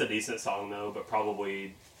 it's a decent song, though, but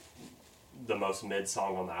probably the most mid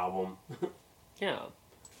song on the album. Yeah.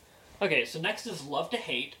 Okay, so next is Love to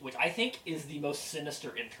Hate, which I think is the most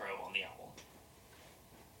sinister intro on the album.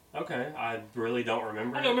 Okay, I really don't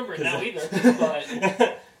remember I don't remember it now either,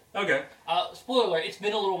 but... Okay. Spoiler alert, it's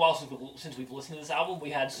been a little while since we've listened to this album. We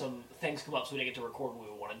had some things come up, so we didn't get to record when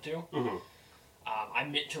we wanted to. Mm-hmm. I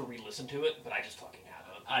meant to re-listen to it, but I just fucking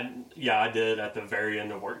haven't. I did at the very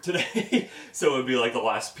end of work today, so it would be like the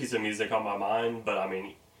last piece of music on my mind, but I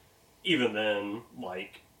mean, even then,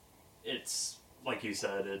 like, it's, like you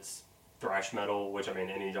said, it's thrash metal, which, I mean,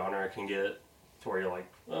 any genre can get to where you're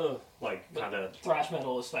like, kind of... Thrash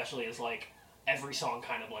metal especially is, like, every song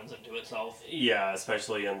kind of blends into itself. Yeah,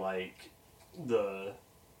 especially in, like, the...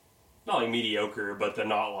 Not, like, mediocre, but the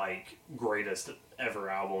not, like, greatest ever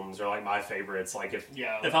albums, or, like, my favorites. Like,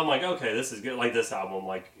 if I'm like, okay, this is good, like, this album,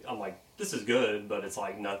 like, I'm like, this is good, but it's,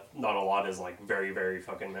 like, not a lot is, like, very, very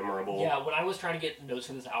fucking memorable. Yeah, when I was trying to get notes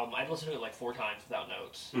for this album, I'd listened to it, like, 4 times without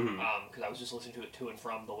notes. Because I was just listening to it to and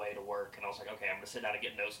from the way to work, and I was like, okay, I'm going to sit down and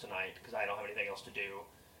get notes tonight, because I don't have anything else to do.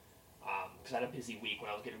 Because I had a busy week when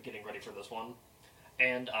I was getting ready for this one.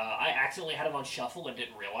 And I accidentally had it on shuffle and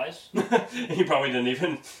didn't realize. You probably didn't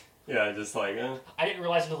even... Yeah, just like... I didn't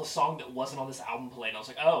realize until the song that wasn't on this album played, and I was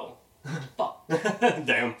like, oh, fuck.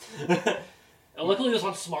 Damn. And luckily it was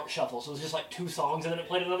on Smart Shuffle, so it was just like 2 songs and then it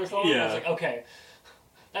played another song. Yeah. I was like, okay,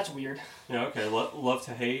 that's weird. Yeah, okay. Love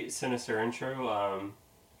to Hate, sinister intro.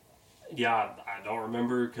 Yeah, I don't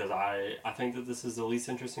remember, because I think that this is the least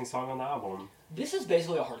interesting song on the album. This is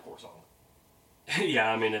basically a hardcore song.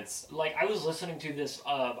 Yeah, I mean, it's... Like, I was listening to this,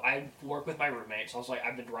 I work with my roommate, so I was like,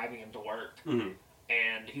 I've been driving him to work. Mm-hmm.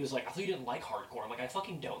 And he was like, I thought you didn't like hardcore. I'm like, I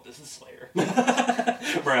fucking don't. This is Slayer.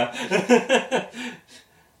 Bruh.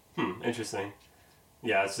 Interesting.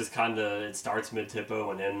 Yeah, it's just kind of... It starts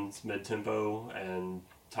mid-tempo and ends mid-tempo, and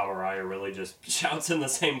Tom Araya really just shouts in the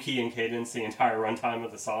same key and cadence the entire runtime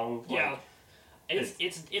of the song. Like, yeah.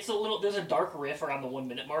 It's a little... There's a dark riff around the 1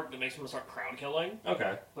 minute mark that makes me want to start crowd killing.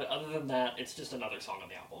 Okay. But other than that, it's just another song on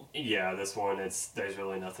the album. Yeah, this one, there's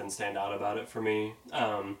really nothing stand out about it for me.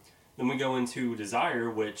 Then we go into Desire,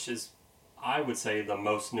 which is, I would say, the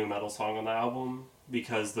most nu metal song on the album,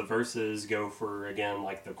 because the verses go for, again,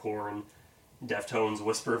 like the Korn, Deftones,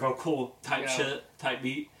 whisper vocal type shit, type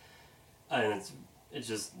beat. And it's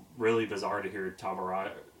just really bizarre to hear Tom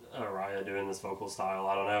Araya doing this vocal style.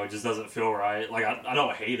 I don't know, it just doesn't feel right. Like, I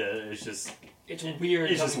don't hate it, it's just... It's weird.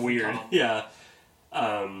 It's just weird, yeah.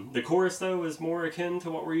 The chorus, though, is more akin to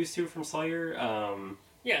what we're used to from Slayer.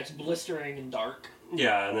 Yeah, it's blistering and dark.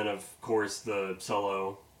 Yeah, and then, of course, the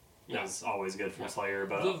solo is always good from Slayer.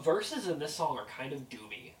 But the verses in this song are kind of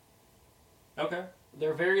doomy. Okay.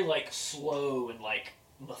 They're very, like, slow and, like,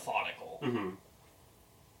 methodical. Mm-hmm.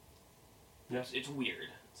 Yeah. It's weird.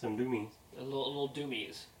 Some doomies. Little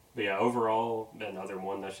doomies. But yeah, overall, another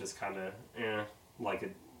one that's just kind of, like,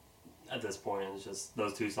 at this point, it's just,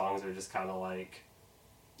 those 2 songs are just kind of like...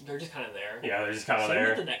 They're just kind of there. Yeah, they're just kind of there.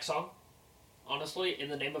 Same with the next song. Honestly, In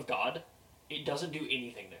the Name of God, it doesn't do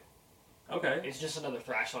anything new. Okay. It's just another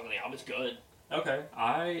thrash song on the album. It's good. Okay.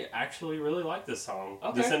 I actually really like this song.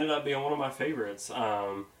 Okay. This ended up being one of my favorites.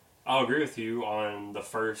 I'll agree with you on the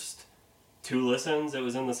first 2 listens. It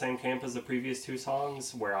was in the same camp as the previous 2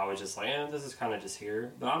 songs, where I was just like, this is kind of just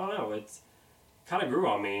here. But I don't know. It's kind of grew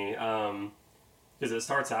on me. Because it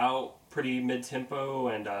starts out pretty mid-tempo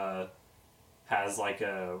and has like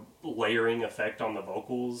a layering effect on the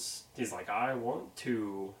vocals. He's like, I want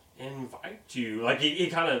to invite you. Like, he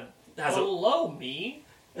kind of has Hello, me.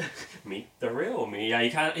 Meet the real me. Yeah, he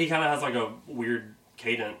kind of has like a weird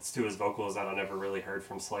cadence to his vocals that I never really heard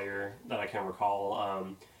from Slayer that I can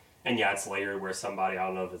recall. And yeah, it's layered where somebody, I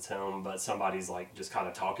don't know if it's him, but somebody's like just kind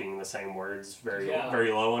of talking the same words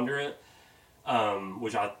very low under it.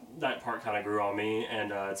 Which that part kind of grew on me,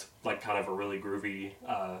 and it's like kind of a really groovy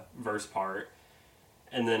verse part.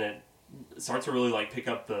 And then it starts to really like pick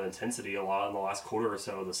up the intensity a lot in the last quarter or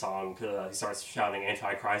so of the song. He starts shouting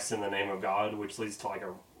Antichrist in the name of God, which leads to like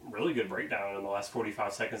a really good breakdown in the last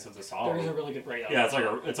 45 seconds of the song. There is a really good breakdown. Yeah,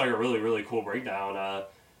 it's like a really, really cool breakdown.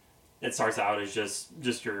 It starts out as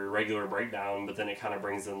just your regular breakdown, but then it kind of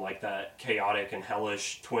brings in like that chaotic and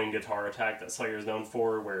hellish twin guitar attack that Slayer's known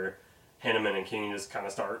for, where Hanneman and King just kind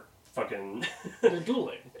of start fucking... They're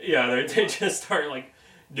dueling. Yeah, they just start like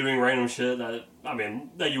doing random shit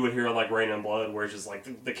that you would hear on like Rain and Blood, where it's just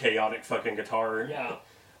like the chaotic fucking guitar. Yeah.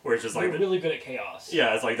 where it's just they're like really good at chaos.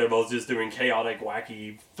 Yeah, it's like they're both just doing chaotic,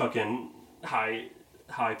 wacky, fucking high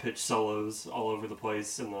pitched solos all over the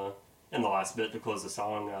place in the last bit to close the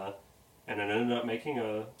song. And it ended up making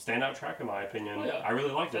a standout track in my opinion. Oh, yeah. I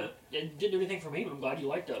really liked it. It didn't do anything for me, but I'm glad you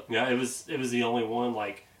liked it. Yeah, it was the only one,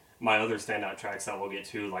 like, my other standout tracks that we'll get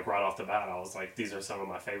to, like, right off the bat, I was like, these are some of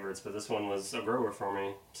my favorites, but this one was a grower for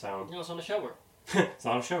me, so... You know, it's on a shower. It's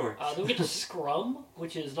not a shower. Then we get to Scrum,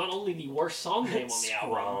 which is not only the worst song name on the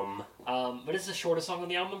album, but it's the shortest song on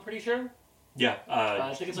the album, I'm pretty sure. Yeah,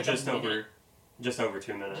 I think it's like just over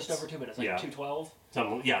 2 minutes. Just over 2 minutes, like 2:12.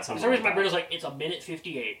 Something For some reason, my brain was like, it's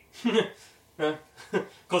 1:58.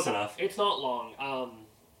 Close enough. It's not long.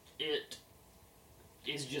 It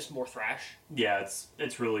is just more thrash. Yeah,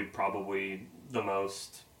 it's really probably the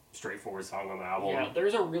most straightforward song on the album. Yeah,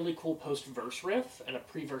 there's a really cool post-verse riff and a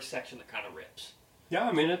pre-verse section that kind of rips. Yeah,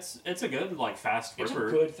 I mean, it's a good, like, fast ripper.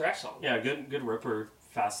 It's a good thrash song. Yeah, good ripper,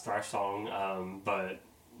 fast thrash song, but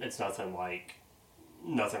it's nothing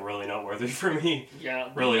really noteworthy for me. Yeah.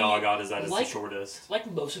 Really all I got is that it's the shortest. Like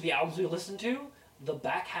most of the albums we listen to, the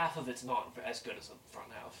back half of it's not as good as the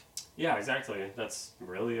front half. Yeah, exactly. That's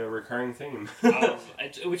really a recurring theme.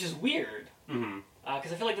 Which is weird. Mm-hmm.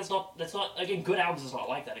 Because I feel like that's not again, good albums is not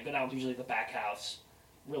like that. A good album usually the back half's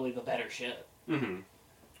really the better shit. Mm-hmm.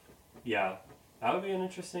 Yeah. That would be an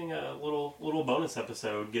interesting little bonus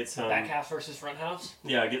episode. Get some back half versus front halves.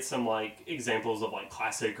 Yeah, get some like examples of like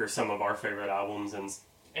classic or some of our favorite albums and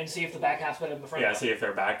see if the back half's better than the front half. Yeah, see if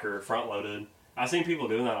they're back or front loaded. I've seen people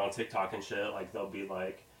doing that on TikTok and shit. Like they'll be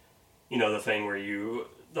like, you know, the thing where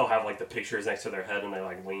they'll have like the pictures next to their head and they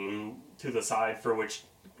like lean to the side for which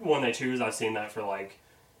one they choose. I've seen that for like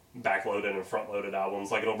back-loaded and front-loaded albums.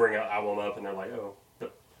 Like it'll bring an album up and they're like, oh,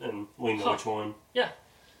 and lean to which one. Yeah,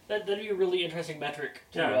 that'd be a really interesting metric.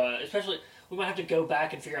 To, especially, we might have to go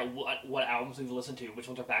back and figure out what albums we've listened to, which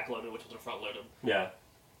ones are back-loaded, which ones are front-loaded. Yeah.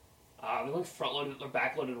 The only front-loaded or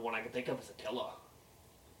back-loaded one I can think of is Attila.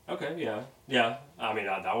 Okay, yeah. Yeah, I mean,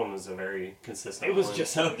 that one was a very consistent It was one.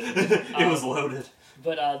 just loaded. It was loaded.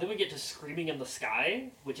 But then we get to Screaming in the Sky,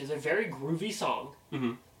 which is a very groovy song.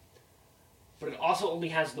 Mm-hmm. But it also only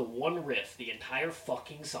has the one riff, the entire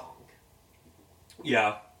fucking song.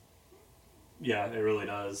 Yeah. Yeah, it really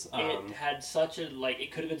does. It had such a,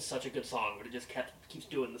 it could have been such a good song, but it just keeps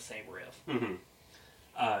doing the same riff. Mm-hmm.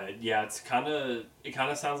 Yeah, it kind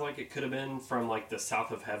of sounds like it could have been from like the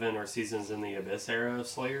South of Heaven or Seasons in the Abyss era of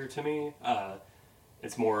Slayer to me.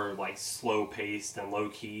 It's more like slow paced and low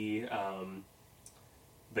key.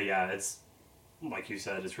 But yeah, it's like you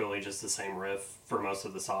said, it's really just the same riff for most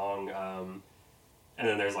of the song. And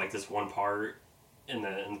then there's like this one part in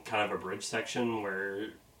kind of a bridge section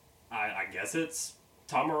where I guess it's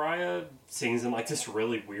Tom Araya sings in like this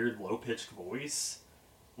really weird low pitched voice,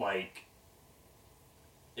 like.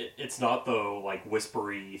 It's not the like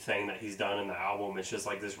whispery thing that he's done in the album. It's just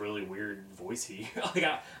like this really weird voicey. Like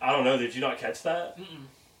I don't know. Did you not catch that? Mm-mm.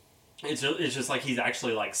 It's just like he's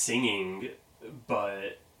actually like singing,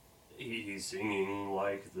 but he's singing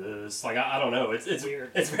like this. Like I don't know. It's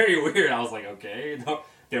weird. It's very weird. I was like, okay, don't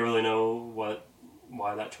really know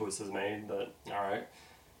why that choice is made, but all right.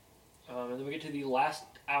 And then we get to the last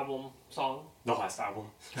album song. The last album.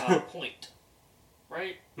 Point.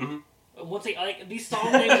 Right. Mm-hmm. Once these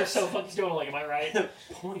song names are so fucking stupid. I'm like, am I right?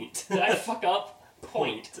 Point. Did I fuck up?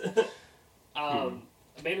 Point. The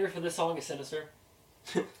main riff of this song is sinister.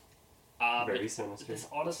 Very sinister. This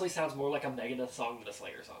honestly sounds more like a Megadeth song than a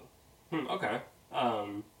Slayer song. Okay.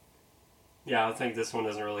 Yeah, I think this one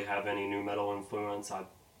doesn't really have any new metal influence.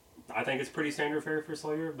 I think it's pretty standard fare for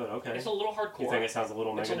Slayer, but okay. It's a little hardcore. You think it sounds a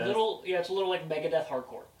little Megadeth? It's a little like Megadeth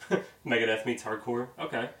hardcore. Megadeth meets hardcore?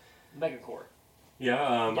 Okay. Megacore.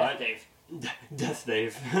 Yeah, Death Dave. Death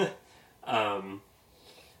Dave. But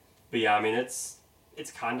yeah, I mean, it's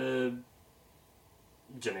kind of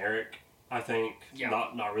generic, I think. Yeah.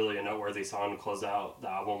 Not really a noteworthy song to close out the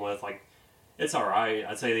album with. Like, it's alright.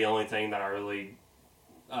 I'd say the only thing that I really,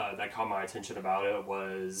 that caught my attention about it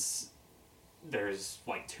was there's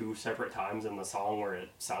like 2 separate times in the song where it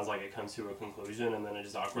sounds like it comes to a conclusion and then it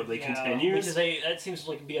just awkwardly continues. Which is that seems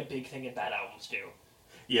to be a big thing in bad albums too.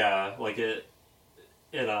 Yeah, like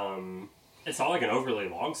it's not like an overly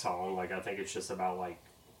long song. Like I think it's just about like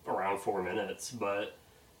around 4 minutes, but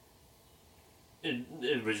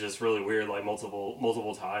it was just really weird. Like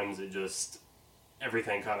multiple times, it just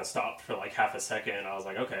everything kind of stopped for like half a second. And I was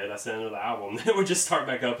like, okay, that's the end of the album. It would just start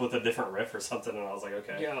back up with a different riff or something, and I was like,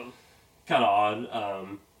 okay, yeah, kind of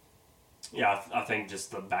odd. Yeah, I think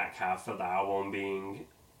just the back half of the album being,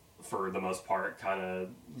 for the most part, kind of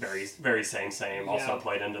very, very same. Also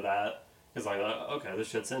played into that. Because like, okay, this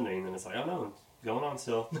shit's ending. And it's like, oh no, going on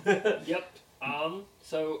still. Yep.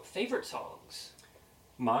 So favorite songs.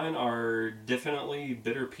 Mine are definitely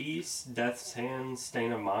Bitter Peace, Death's Hands,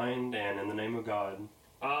 Stain of Mind, and In the Name of God.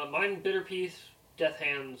 Mine Bitter Peace, Death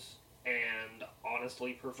Hands, and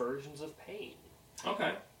honestly Perversions of Pain.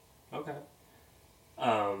 Okay.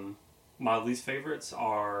 My least favorites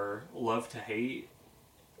are Love to Hate.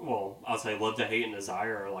 Well, I'll say Love to Hate and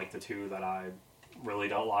Desire are like the two that I really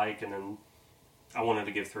don't like, and then I wanted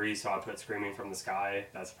to give 3, so I put Screaming from the Sky.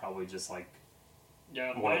 That's probably just like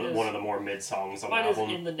one of the more mid songs on the album.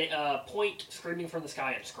 Mine is in the Point, Screaming from the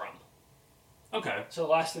Sky, and Scrum. Okay. So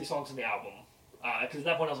the last 3 songs in the album. Because at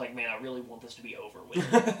that point I was like, man, I really want this to be over with.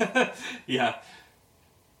 Yeah.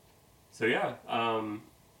 So yeah,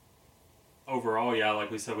 overall, yeah, like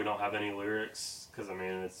we said, we don't have any lyrics, because I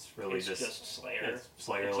mean, it's really just Slayer. It's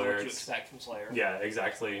Slayer it's lyrics. What you expect from Slayer. Yeah,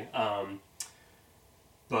 exactly.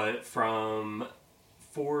 But from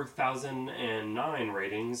 4,009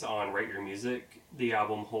 ratings on Rate Your Music, the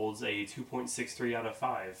album holds a 2.63 out of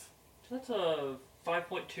 5. So that's a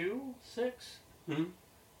 5.26?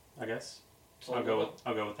 I guess. I'll go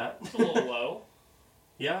with that. It's a little low.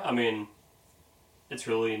 Yeah, I mean, it's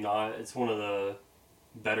really not. It's one of the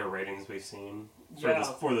better ratings we've seen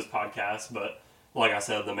for this podcast. But like I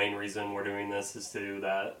said, the main reason we're doing this is to do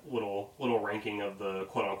that little ranking of the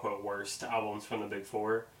quote unquote worst albums from the Big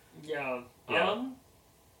Four. Yeah. Yeah.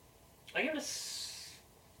 I give it a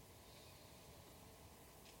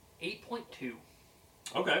 8.2.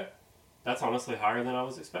 Okay, that's honestly higher than I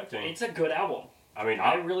was expecting. It's a good album. I mean,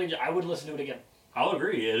 I would listen to it again. I'll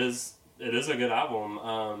agree. It is a good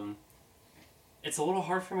album. It's a little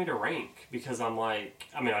hard for me to rank because I'm like,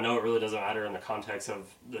 I mean, I know it really doesn't matter in the context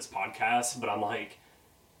of this podcast, but I'm like,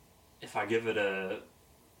 if I give it a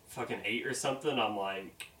fucking 8 or something, I'm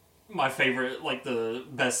like, my favorite, like the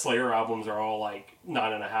best Slayer albums are all like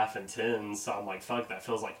 9.5 and 10, so I'm like, fuck, that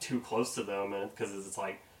feels like too close to them, and because it's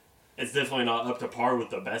like, it's definitely not up to par with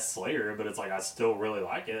the best Slayer, but it's like, I still really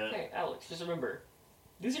like it. Hey, Alex, just remember,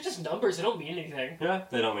 these are just numbers. They don't mean anything. Yeah,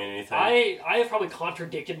 they don't mean anything. I have probably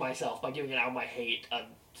contradicted myself by giving an album I hate a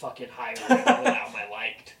fucking higher rating than an album I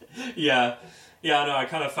liked. Yeah, I know. I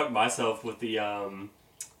kind of fucked myself with the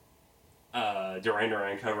Duran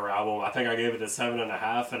Duran cover album. I think I gave it a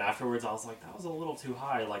 7.5, and afterwards I was like, that was a little too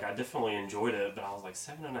high. Like, I definitely enjoyed it, but I was like,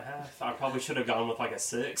 7.5? I probably should have gone with like a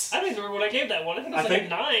 6. I don't even remember what I gave that one. I think it was like a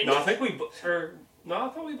 9. No, I think I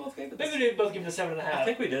thought we both gave it. Maybe we did both give it a 7.5. I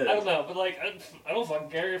think we did. I don't know, but like, I don't fucking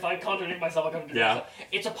care if I contradict myself. I contradict myself.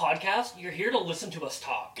 It's a podcast. You're here to listen to us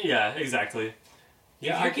talk. Yeah, exactly.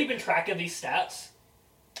 Yeah, if you're keeping track of these stats.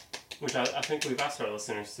 Which I think we've asked our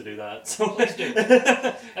listeners to do that. So please do.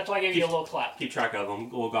 That's why I gave you a little clap. Keep track of them. A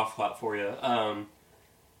little golf clap for you.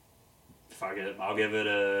 If I get it, I'll give it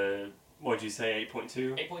a, what'd you say,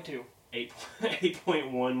 8.2? 8.2.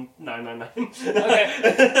 8.1999.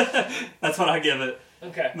 Okay. That's what I give it.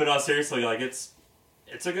 Okay. But no, seriously, like, it's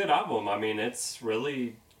a good album. I mean, it's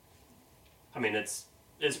really, it's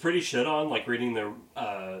pretty shit on, like, reading the,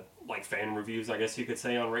 like, fan reviews, I guess you could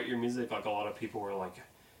say, on Rate Your Music. Like, a lot of people were like,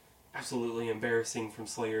 absolutely embarrassing from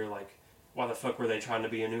Slayer, like, why the fuck were they trying to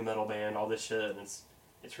be a new metal band, all this shit, and it's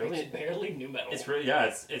really... It's barely new metal. It's really, yeah,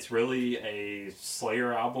 it's really a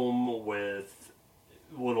Slayer album with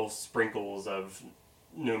little sprinkles of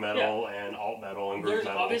new metal and alt metal and groove There's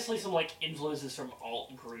metal. There's obviously some, like, influences from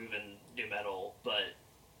alt, groove, and new metal, but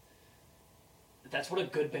that's what a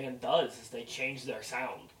good band does, is they change their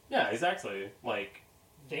sound. Yeah, exactly. Like...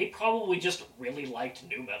 They probably just really liked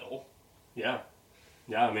new metal. Yeah.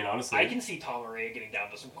 Yeah, I mean, honestly... I can see Tom Araya getting down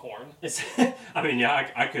to some Korn. I mean, yeah,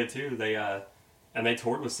 I could too. They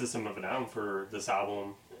toured with System of a Down for this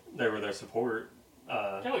album. They were their support.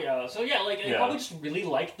 Oh, yeah. So, yeah, like, they probably just really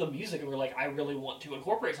liked the music and were like, I really want to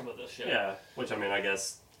incorporate some of this shit. Yeah, which, I mean, I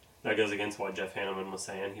guess that goes against what Jeff Hanneman was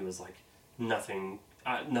saying. He was like, nothing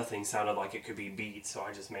sounded like it could be beat, so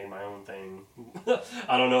I just made my own thing.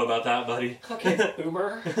 I don't know about that, buddy. Okay,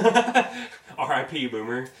 boomer. R.I.P.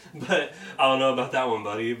 boomer. But I don't know about that one,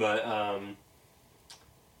 buddy. But,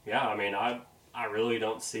 yeah, I mean, I really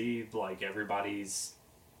don't see, like, everybody's...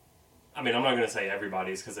 I mean, I'm not going to say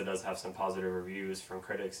everybody's, because it does have some positive reviews from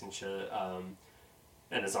critics and shit. And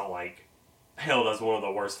it's not like Hell does one of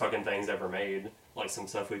the worst fucking things ever made, like some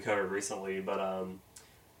stuff we covered recently, but,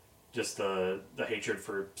 just the hatred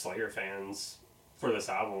for Slayer fans for this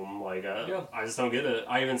album, like, I just don't get it.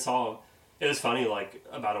 I even saw, it was funny, like,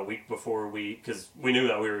 about a week before because we knew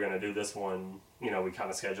that we were going to do this one, you know, we kind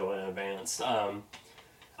of scheduled it in advance.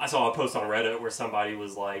 I saw a post on Reddit where somebody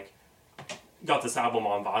was like, got this album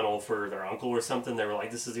on vinyl for their uncle or something. They were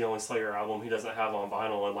like, this is the only Slayer album he doesn't have on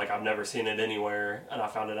vinyl, and like I've never seen it anywhere, and I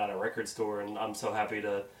found it at a record store, and I'm so happy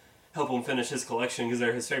to help him finish his collection because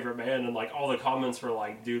they're his favorite band. And like all the comments were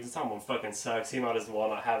like, dude, this album fucking sucks, he might as well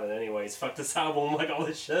not have it anyways, fuck this album, like all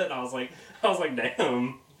this shit. And I was like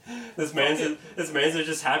damn, this man's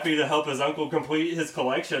just happy to help his uncle complete his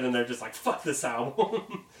collection, and they're just like, fuck this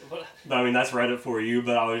album. I mean, that's Reddit for you,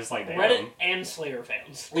 but I was just like, damn. Reddit and Slayer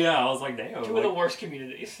fans. Yeah, I was like, damn. Two of the worst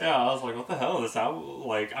communities. Yeah, I was like, what the hell? This album,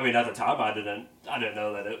 like, I mean, at the time, I didn't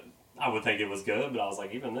know that I would think it was good, but I was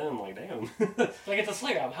like, even then, like, damn. Like, it's a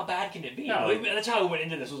Slayer album, how bad can it be? Yeah, like, that's how we went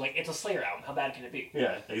into this, was like, it's a Slayer album, how bad can it be?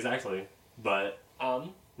 Yeah, exactly. But,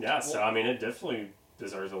 yeah, so, I mean, it definitely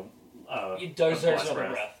deserves it deserves another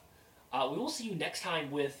breath. We will see you next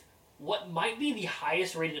time with what might be the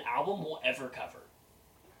highest rated album we'll ever cover.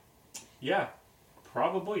 Yeah,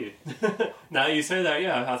 probably. Now that you say that,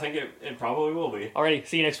 yeah, I think it probably will be. Alrighty,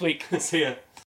 see you next week. See ya.